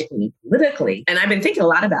ideologically and politically. And I've been thinking a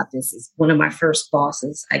lot about this. Is one of my first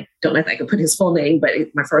bosses. I don't know if I could put his full name, but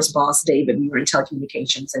my first boss, David, we were in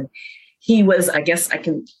telecommunications. And he was, I guess I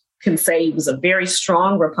can say he was a very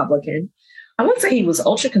strong Republican. I wouldn't say he was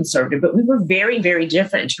ultra conservative, but we were very, very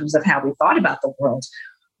different in terms of how we thought about the world.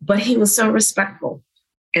 But he was so respectful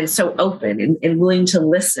and so open and willing to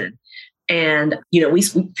listen. And, we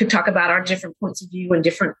could talk about our different points of view and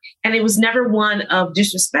it was never one of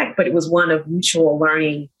disrespect, but it was one of mutual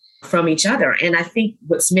learning from each other. And I think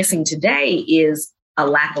what's missing today is a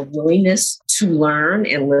lack of willingness to learn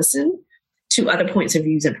and listen to other points of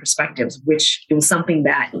views and perspectives, which it was something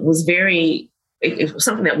that was it was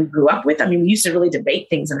something that we grew up with. I mean, we used to really debate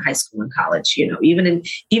things in high school and college,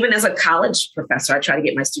 even as a college professor, I try to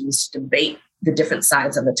get my students to debate the different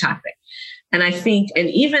sides of the topic. And I think, and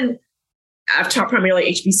even I've taught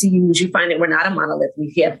primarily HBCUs, you find that we're not a monolith.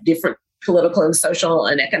 We have different political and social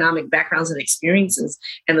and economic backgrounds and experiences,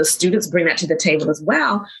 and the students bring that to the table as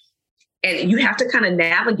well. And you have to kind of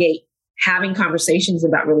navigate having conversations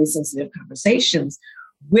about really sensitive conversations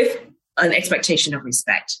with an expectation of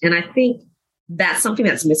respect. And I think that's something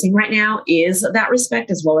that's missing right now, is that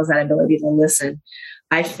respect as well as that ability to listen.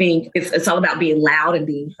 I think it's all about being loud and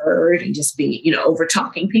being heard and just being, over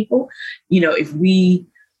talking people. If we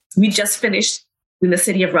just finished in the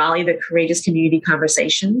city of Raleigh, the Courageous Community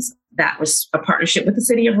Conversations. That was a partnership with the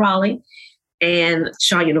city of Raleigh and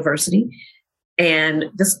Shaw University. And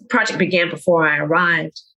this project began before I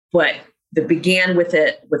arrived, but it began with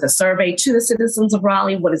a survey to the citizens of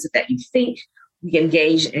Raleigh. What is it that you think? We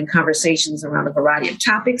engage in conversations around a variety of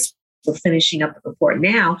topics. We're finishing up the report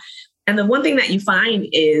now. And the one thing that you find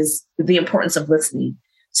is the importance of listening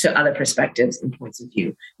to other perspectives and points of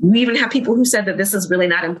view. We even have people who said that this is really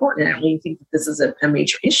not important. I don't really think that this is a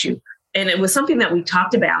major issue. And it was something that we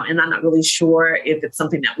talked about, and I'm not really sure if it's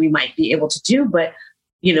something that we might be able to do, but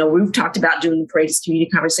we've talked about doing Courageous Community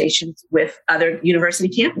Conversations with other university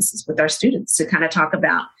campuses, with our students, to kind of talk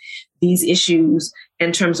about these issues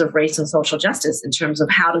in terms of race and social justice, in terms of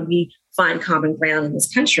how do we find common ground in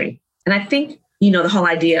this country. And I think, the whole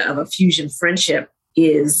idea of a fusion friendship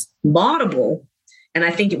is laudable. And I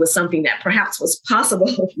think it was something that perhaps was possible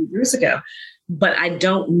a few years ago, but I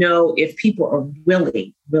don't know if people are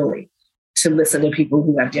willing to listen to people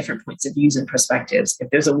who have different points of views and perspectives, if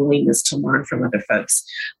there's a willingness to learn from other folks.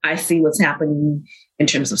 I see what's happening in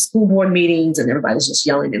terms of school board meetings, and everybody's just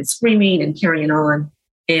yelling and screaming and carrying on.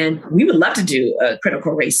 And we would love to do a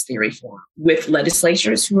critical race theory forum with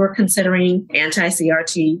legislatures who are considering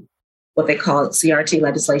anti-CRT, what they call CRT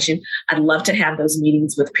legislation. I'd love to have those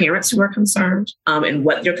meetings with parents who are concerned and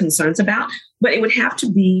what their concerns about, but it would have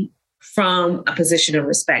to be from a position of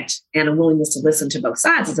respect and a willingness to listen to both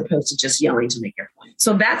sides as opposed to just yelling to make your point.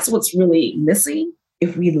 So that's what's really missing.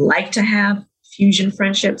 If we'd like to have fusion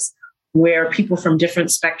friendships where people from different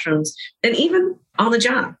spectrums, and even on the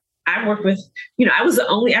job, I worked with, I was the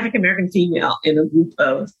only African-American female in a group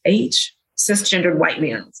of 8 cisgendered white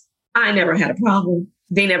males. I never had a problem.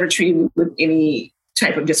 They never treated me with any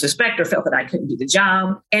type of disrespect or felt that I couldn't do the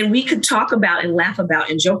job. And we could talk about and laugh about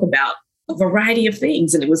and joke about a variety of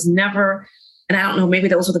things. And it was never, and I don't know, maybe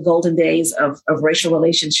those were the golden days of racial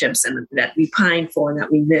relationships and that we pine for and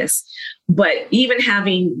that we miss. But even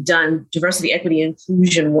having done diversity, equity,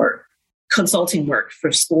 inclusion work, consulting work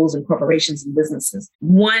for schools and corporations and businesses,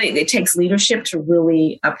 one, it takes leadership to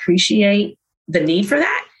really appreciate the need for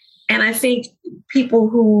that. And I think people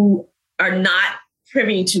who are not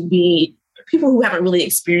privy to be people who haven't really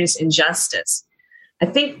experienced injustice. I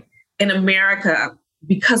think in America,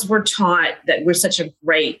 because we're taught that we're such a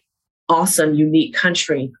great, awesome, unique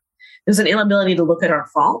country, there's an inability to look at our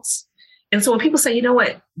faults. And so when people say, you know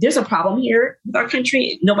what, there's a problem here with our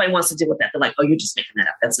country, nobody wants to deal with that. They're like, oh, you're just making that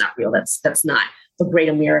up. That's not real. That's not the great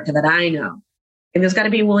America that I know. And there's got to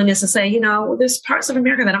be a willingness to say, you know, there's parts of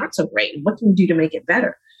America that aren't so great. And what can we do to make it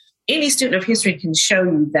better? Any student of history can show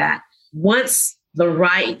you that once the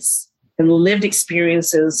rights and lived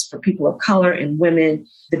experiences for people of color and women,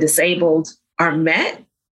 the disabled, are met,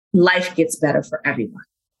 life gets better for everyone.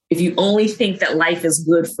 If you only think that life is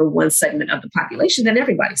good for one segment of the population, then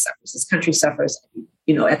everybody suffers. This country suffers,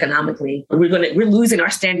 you know, economically. We're losing our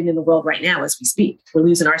standing in the world right now as we speak. We're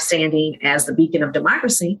losing our standing as the beacon of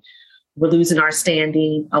democracy. We're losing our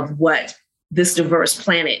standing of what this diverse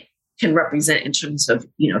planet can represent in terms of,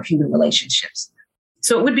 you know, human relationships.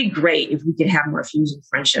 So it would be great if we could have more fusion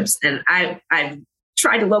friendships. And I've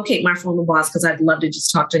tried to locate my former boss because I'd love to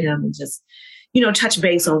just talk to him and just, you know, touch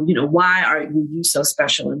base on, you know, why are you so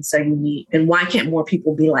special and so unique? And why can't more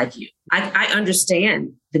people be like you? I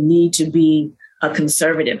understand the need to be a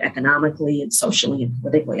conservative economically and socially and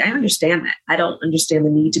politically. I understand that. I don't understand the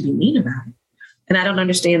need to be mean about it. And I don't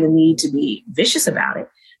understand the need to be vicious about it.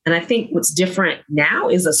 And I think what's different now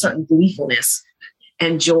is a certain gleefulness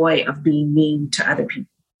and joy of being mean to other people.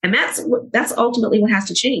 And that's ultimately what has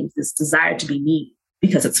to change, this desire to be mean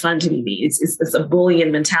because it's fun to be mean. It's a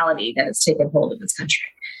bullying mentality that has taken hold of this country.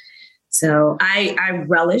 So I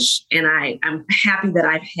relish and I'm happy that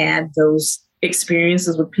I've had those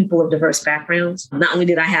experiences with people of diverse backgrounds. Not only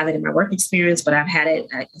did I have it in my work experience, but I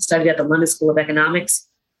studied at the London School of Economics,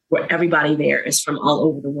 where everybody there is from all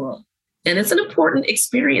over the world. And it's an important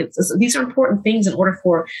experience. These are important things in order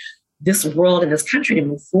for this world and this country to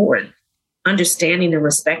move forward. Understanding and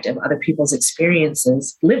respect of other people's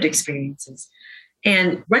experiences, lived experiences,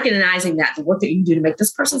 and recognizing that the work that you do to make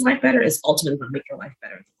this person's life better is ultimately going to make your life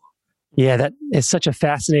better. Yeah, that is such a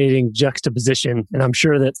fascinating juxtaposition. And I'm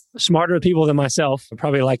sure that smarter people than myself,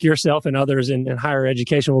 probably like yourself and others in higher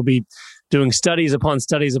education, will be doing studies upon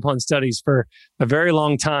studies upon studies for a very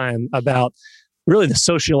long time about really the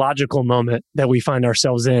sociological moment that we find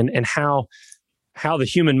ourselves in and how the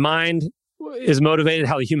human mind is motivated,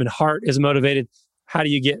 how the human heart is motivated. How do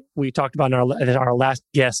you get, we talked about in our last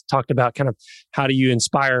guest talked about kind of how do you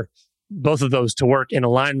inspire both of those to work in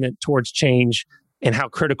alignment towards change and how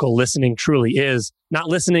critical listening truly is. Not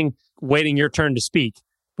listening, waiting your turn to speak,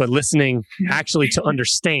 but listening actually to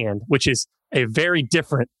understand, which is a very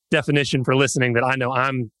different definition for listening that I know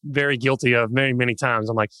I'm very guilty of many, many times.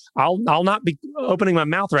 I'm like, I'll not be opening my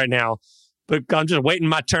mouth right now, but I'm just waiting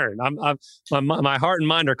my turn. My heart and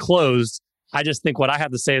mind are closed. I just think what I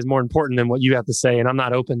have to say is more important than what you have to say, and I'm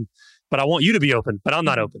not open. But I want you to be open, but I'm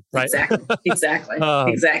not open, right? Exactly.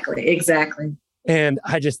 Exactly. And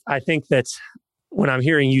I think that when I'm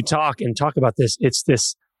hearing you talk about this, it's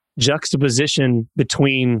this juxtaposition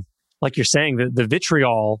between, like you're saying, the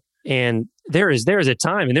vitriol, and there is a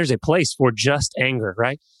time and there's a place for just anger,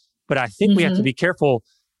 right? But I think we have to be careful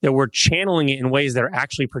that we're channeling it in ways that are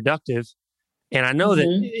actually productive. And I know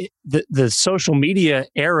that the social media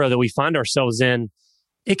era that we find ourselves in,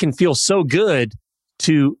 it can feel so good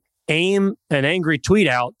to aim an angry tweet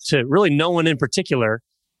out to really no one in particular.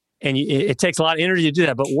 And it takes a lot of energy to do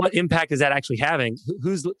that. But what impact is that actually having?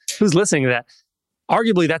 Who's listening to that?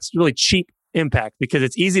 Arguably, that's really cheap impact because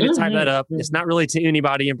it's easy to type that up. It's not really to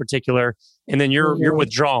anybody in particular. And then you're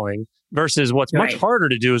withdrawing versus what's much harder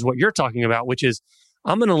to do is what you're talking about, which is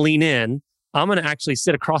I'm going to lean in. I'm going to actually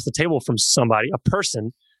sit across the table from somebody, a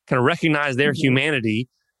person, kind of recognize their humanity.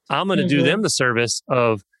 I'm going to do them the service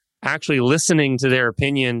of actually listening to their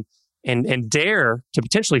opinion and dare to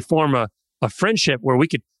potentially form a friendship where we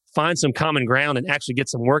could find some common ground and actually get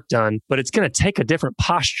some work done. But it's going to take a different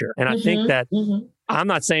posture. And I think that I'm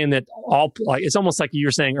not saying that it's almost like you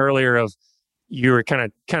were saying earlier of you were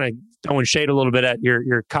kind of throwing shade a little bit at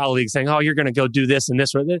your colleagues saying, oh, you're going to go do this and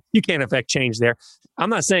this. You can't affect change there. I'm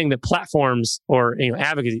not saying that platforms or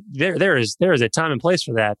advocacy, there is a time and place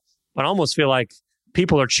for that. But I almost feel like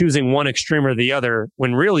people are choosing one extreme or the other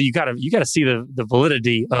when really you got to see the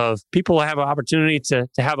validity of people have an opportunity to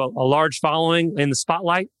have a large following in the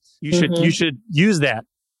spotlight. You should use that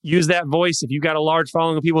voice. If you got a large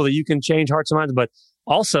following of people that you can change hearts and minds, but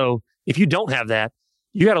also if you don't have that,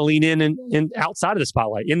 you got to lean in and outside of the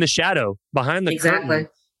spotlight, in the shadow, behind the curtain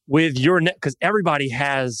with your net, because everybody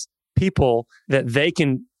has people that they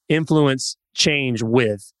can influence change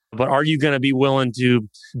with. But are you going to be willing to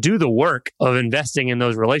do the work of investing in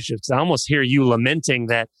those relationships? I almost hear you lamenting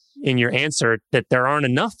that in your answer, that there aren't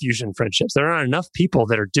enough fusion friendships. There aren't enough people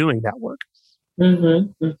that are doing that work.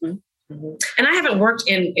 And I haven't worked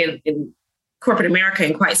in corporate America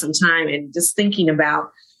in quite some time, and just thinking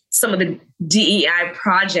about some of the DEI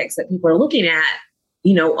projects that people are looking at,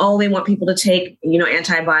 they want people to take,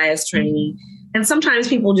 anti-bias training. And sometimes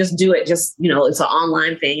people just do it, it's an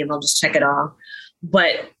online thing and they'll just check it off.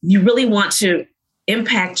 But you really want to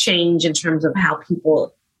impact change in terms of how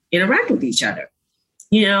people interact with each other.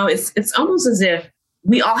 It's almost as if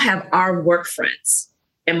we all have our work friends,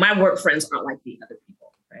 and my work friends aren't like the other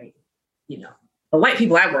people, right? The white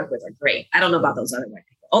people I work with are great. I don't know about those other white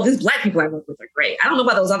people. Oh, these black people I work with are great. I don't know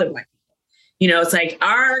about those other black people. It's like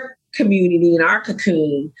our community and our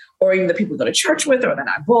cocoon, or even the people we go to church with, or that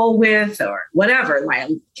I bowl with, or whatever, my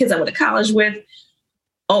kids I went to college with.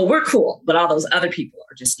 Oh, we're cool, but all those other people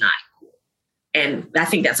are just not cool. And I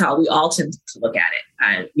think that's how we all tend to look at it.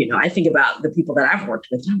 I think about the people that I've worked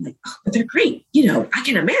with, and I'm like, oh, but they're great. I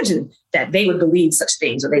can imagine that they would believe such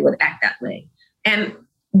things, or they would act that way. And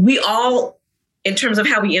we all, in terms of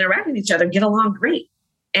how we interact with each other, get along great.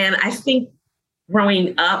 And I think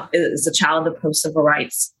growing up as a child of the post-civil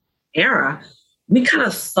rights era, we kind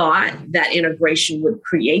of thought that integration would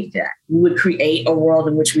create that. We would create a world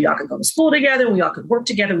in which we all could go to school together, we all could work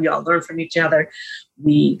together, we all learn from each other,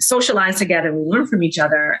 we socialize together, we learn from each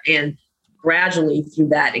other, and gradually through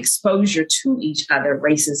that exposure to each other,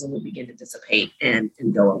 racism would begin to dissipate and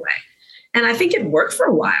go away. And I think it worked for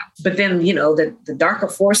a while, but then, the darker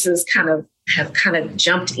forces have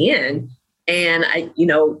jumped in, and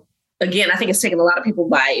again, I think it's taken a lot of people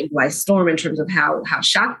by storm in terms of how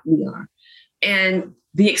shocked we are. And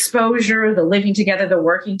the exposure, the living together, the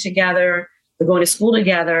working together, the going to school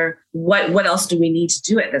together, what else do we need to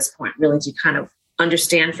do at this point, really, to kind of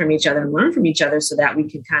understand from each other and learn from each other so that we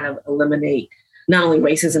can kind of eliminate not only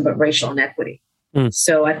racism, but racial inequity.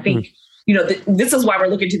 So I think, this is why we're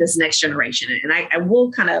looking to this next generation. And I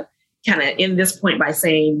will kind of end this point by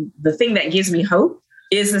saying the thing that gives me hope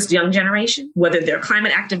is this young generation, whether they're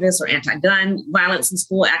climate activists or anti-gun violence in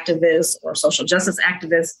school activists or social justice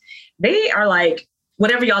activists. They are like,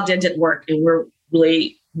 whatever y'all didn't work, and we're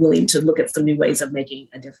really willing to look at some new ways of making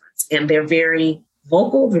a difference. And they're very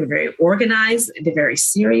vocal, they're very organized, they're very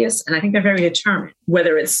serious, and I think they're very determined.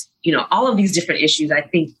 Whether it's, all of these different issues, I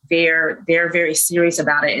think they're very serious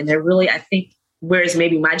about it. And they're really, I think, whereas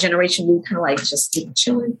maybe my generation, we kind of like just keep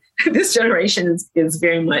chilling. This generation is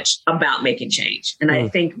very much about making change. And I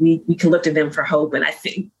think we can look to them for hope. And I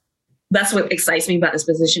think that's what excites me about this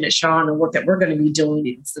position at Shaw and the work that we're going to be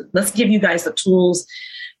doing. Let's give you guys the tools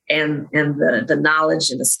and the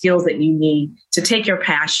knowledge and the skills that you need to take your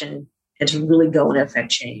passion and to really go and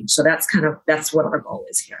affect change. So that's what our goal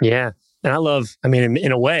is here. Yeah. And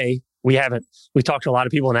in a way, we talked to a lot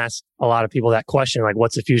of people and asked a lot of people that question, like,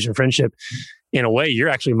 what's a fusion friendship? In a way, you're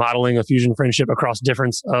actually modeling a fusion friendship across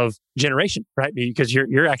difference of generation, right? Because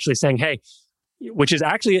you're actually saying, hey, which is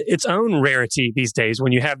actually its own rarity these days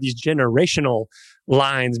when you have these generational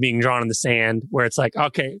lines being drawn in the sand where it's like,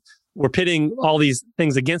 okay, we're pitting all these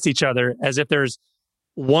things against each other as if there's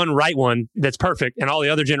one right one that's perfect and all the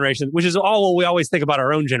other generations, which is all we always think about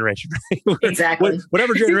our own generation, right? Exactly.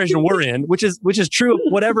 Whatever generation we're in, which is true of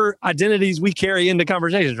whatever identities we carry into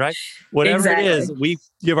conversations, right? Whatever it is, we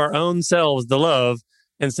give our own selves the love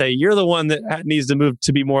and say, you're the one that needs to move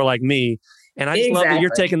to be more like me. And I just love that you're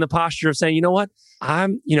taking the posture of saying, you know what,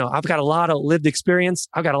 I've got a lot of lived experience.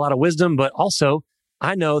 I've got a lot of wisdom, but also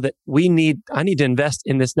I know that I need to invest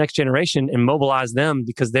in this next generation and mobilize them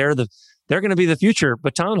because they're going to be the future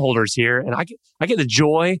baton holders here. And I get the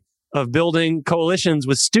joy of building coalitions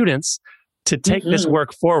with students to take this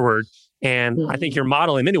work forward. And I think you're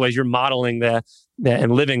modeling, in many ways, you're modeling that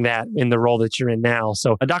and living that in the role that you're in now.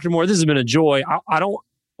 So Dr. Moore, this has been a joy.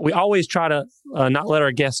 We always try to not let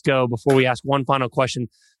our guests go before we ask one final question,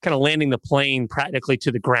 kind of landing the plane practically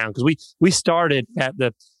to the ground. Because we started at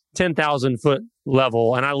the 10,000 foot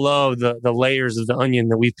level, and I love the layers of the onion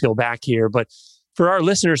that we've peeled back here. But for our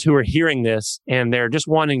listeners who are hearing this and they're just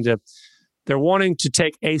wanting to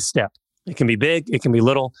take a step. It can be big, it can be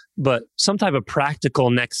little, but some type of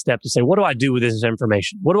practical next step to say, what do I do with this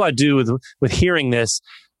information? What do I do with hearing this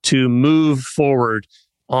to move forward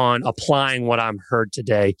on applying what I'm heard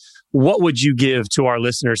today? What would you give to our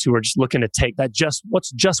listeners who are just looking to take that?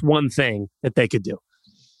 What's just one thing that they could do?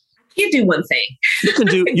 You do one thing. It's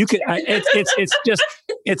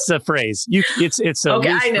a phrase. It's a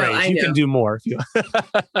loose phrase. You can do more.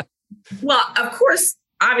 Well, of course,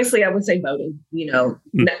 obviously I would say voting,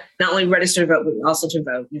 not only register to vote, but also to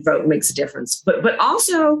vote. Your vote makes a difference. But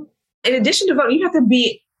also, in addition to voting, you have to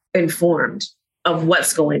be informed of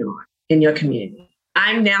what's going on in your community.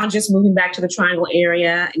 I'm now just moving back to the Triangle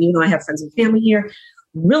area. And I have friends and family here,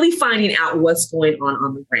 really finding out what's going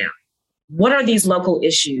on the ground. What are these local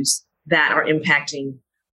issues that are impacting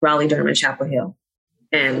Raleigh, Durham, and Chapel Hill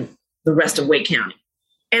and the rest of Wake County.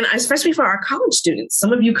 And especially for our college students,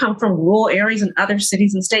 some of you come from rural areas and other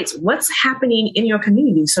cities and states. What's happening in your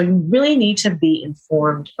community? So you really need to be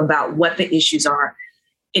informed about what the issues are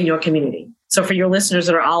in your community. So for your listeners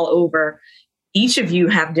that are all over, each of you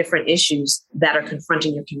have different issues that are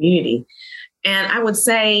confronting your community. And I would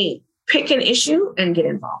say pick an issue and get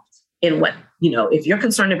involved in what, if you're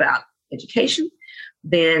concerned about education,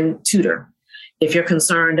 then tutor. If you're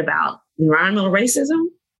concerned about environmental racism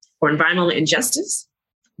or environmental injustice,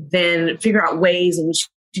 then figure out ways in which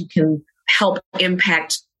you can help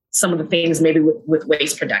impact some of the things maybe with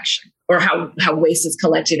waste production or how waste is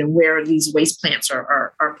collected and where these waste plants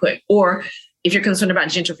are put. Or if you're concerned about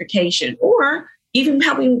gentrification or even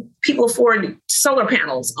helping people afford solar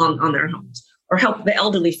panels on their homes or help the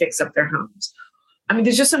elderly fix up their homes. I mean,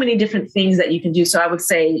 there's just so many different things that you can do. So I would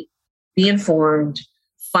say be informed,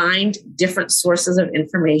 find different sources of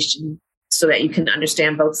information so that you can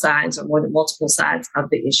understand both sides or more than multiple sides of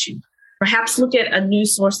the issue. Perhaps look at a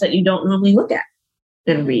news source that you don't normally look at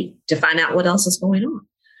and read to find out what else is going on.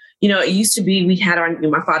 It used to be, we had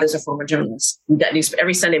my father's a former journalist. We got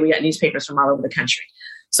every Sunday, we got newspapers from all over the country.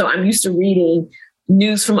 So I'm used to reading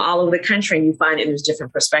news from all over the country, and you find that there's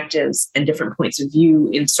different perspectives and different points of view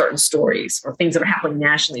in certain stories or things that are happening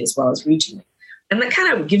nationally as well as regionally. And that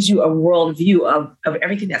kind of gives you a world view of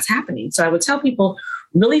everything that's happening. So I would tell people,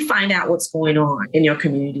 really find out what's going on in your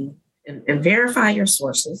community and verify your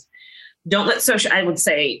sources. Don't let I would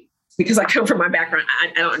say, because I come from my background,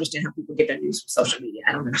 I don't understand how people get their news from social media.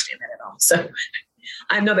 I don't understand that at all. So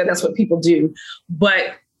I know that that's what people do,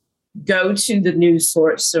 but go to the news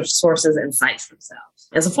sources and sites themselves.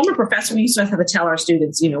 As a former professor, we used to have to tell our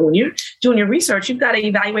students, when you're doing your research, you've got to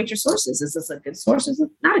evaluate your sources. Is this a good source? Is it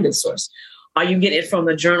not a good source? Are you getting it from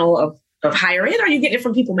the Journal of Higher Ed? Or are you getting it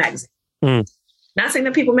from People Magazine? Not saying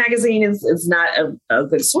that People Magazine is not a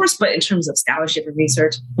good source, but in terms of scholarship and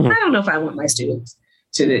research, I don't know if I want my students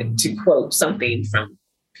to quote something from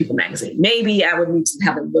People Magazine. Maybe I would need to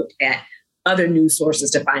have them look at other news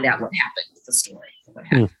sources to find out what happened with the story. What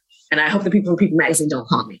happened. And I hope the people from People Magazine don't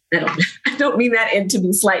call me. I don't mean that to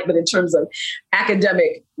be slight, but in terms of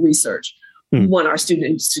academic research, we want our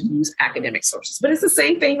students to use academic sources. But it's the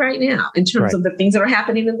same thing right now in terms of the things that are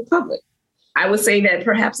happening in the public. I would say that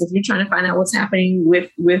perhaps if you're trying to find out what's happening with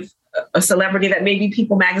a celebrity, that maybe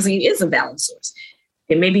People Magazine is a valid source.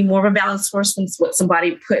 It may be more of a valid source than what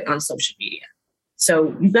somebody put on social media.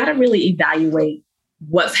 So you've got to really evaluate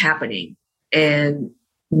what's happening and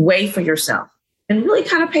weigh for yourself and really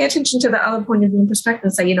kind of pay attention to the other point of view and perspective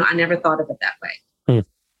and say, I never thought of it that way.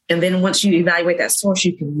 And then once you evaluate that source,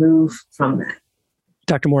 you can move from that.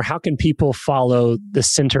 Dr. Moore, how can people follow the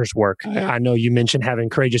center's work? I know you mentioned having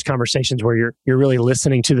courageous conversations where you're really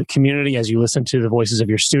listening to the community as you listen to the voices of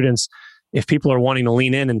your students. If people are wanting to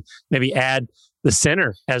lean in and maybe add the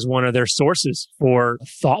center as one of their sources for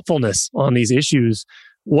thoughtfulness on these issues,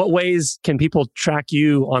 what ways can people track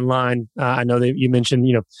you online? I know that you mentioned,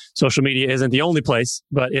 social media isn't the only place,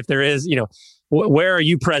 but if there is, where are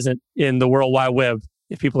you present in the World Wide Web?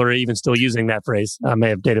 If people are even still using that phrase, I may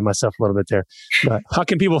have dated myself a little bit there. But how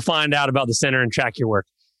can people find out about the center and track your work?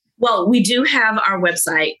 Well, we do have our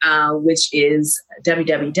website, which is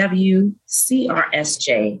www.crsj.org,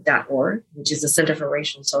 which is the Center for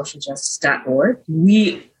Racial and Social Justice.org.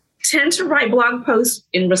 We tend to write blog posts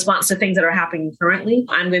in response to things that are happening currently.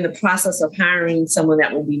 I'm in the process of hiring someone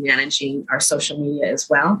that will be managing our social media as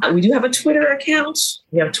well. We do have a Twitter account.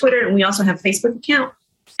 We have Twitter and we also have a Facebook account.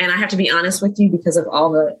 And I have to be honest with you, because of all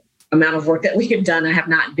the amount of work that we have done, I have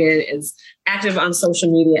not been as active on social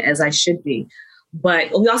media as I should be.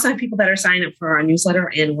 But we also have people that are signing up for our newsletter,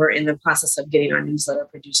 and we're in the process of getting our newsletter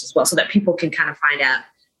produced as well, so that people can kind of find out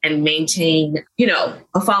and maintain,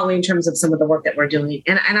 a following in terms of some of the work that we're doing.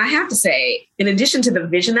 And I have to say, in addition to the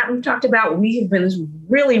vision that we've talked about, we have been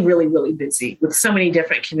really, really, really busy with so many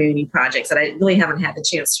different community projects that I really haven't had the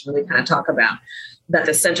chance to really kind of talk about that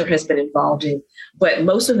the center has been involved in. But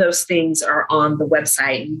most of those things are on the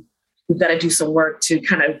website. We've got to do some work to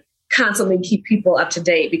kind of constantly keep people up to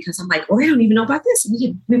date, because I'm like, I don't even know about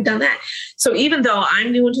this. We've done that. So even though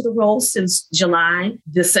I'm new into the role since July,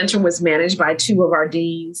 the center was managed by two of our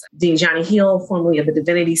deans, Dean Johnny Hill, formerly of the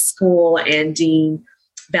Divinity School, and Dean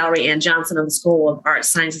Valerie Ann Johnson of the School of Arts,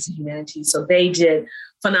 Sciences, and Humanities. So they did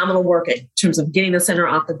phenomenal work in terms of getting the center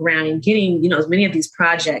off the ground and getting, as many of these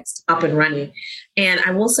projects up and running. And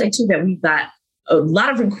I will say too that we've got a lot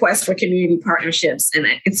of requests for community partnerships, and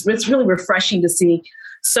it's really refreshing to see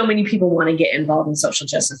so many people want to get involved in social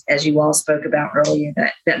justice, as you all spoke about earlier,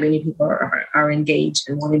 that many people are engaged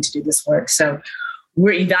and wanting to do this work. So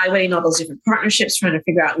we're evaluating all those different partnerships, trying to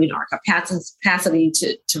figure out, our capacity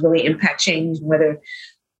to really impact change, whether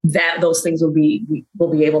those things we'll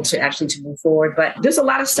be able to actually to move forward. But there's a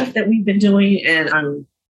lot of stuff that we've been doing, and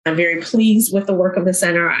I'm very pleased with the work of the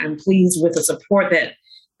center. I'm pleased with the support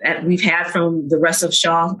that we've had from the rest of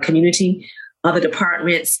Shaw community. Other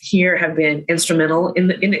departments here have been instrumental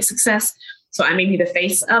in its success. So I may be the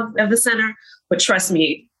face of the center, but trust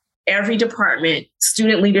me, every department,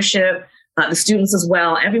 student leadership, the students as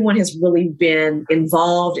well, everyone has really been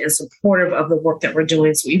involved and supportive of the work that we're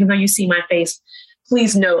doing. So even though you see my face,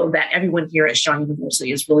 please know that everyone here at Shaw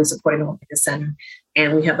University is really supporting the work at the center,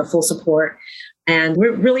 and we have the full support. And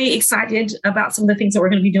we're really excited about some of the things that we're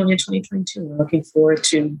going to be doing in 2022. We're looking forward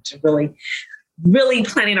to really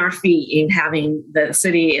planting our feet in having the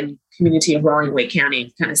city and community of Raleigh and Wake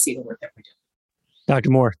County kind of see the work that we're doing. Dr.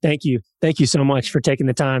 Moore, thank you. Thank you so much for taking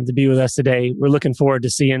the time to be with us today. We're looking forward to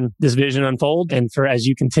seeing this vision unfold, and for as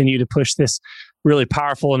you continue to push this really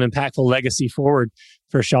powerful and impactful legacy forward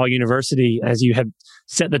for Shaw University, as you have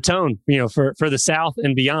set the tone, for the South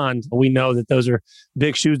and beyond. We know that those are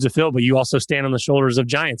big shoes to fill, but you also stand on the shoulders of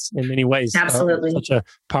giants in many ways. Absolutely. Such a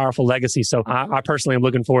powerful legacy. So I personally am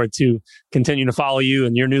looking forward to continue to follow you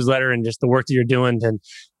and your newsletter and just the work that you're doing,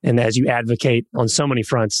 and as you advocate on so many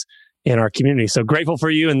fronts in our community. So grateful for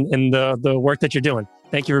you and the work that you're doing.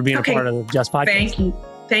 Thank you for being a part of the Just podcast. Thank you.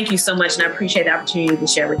 Thank you so much. And I appreciate the opportunity to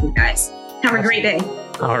share with you guys. Have a great day.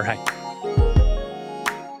 All right.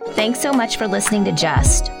 Thanks so much for listening to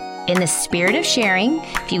Just. In the spirit of sharing,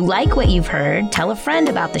 if you like what you've heard, tell a friend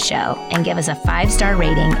about the show and give us a 5-star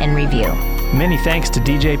rating and review. Many thanks to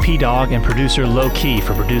DJ P-Dog and producer Low Key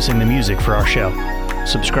for producing the music for our show.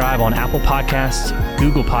 Subscribe on Apple Podcasts,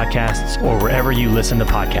 Google Podcasts, or wherever you listen to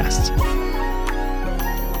podcasts.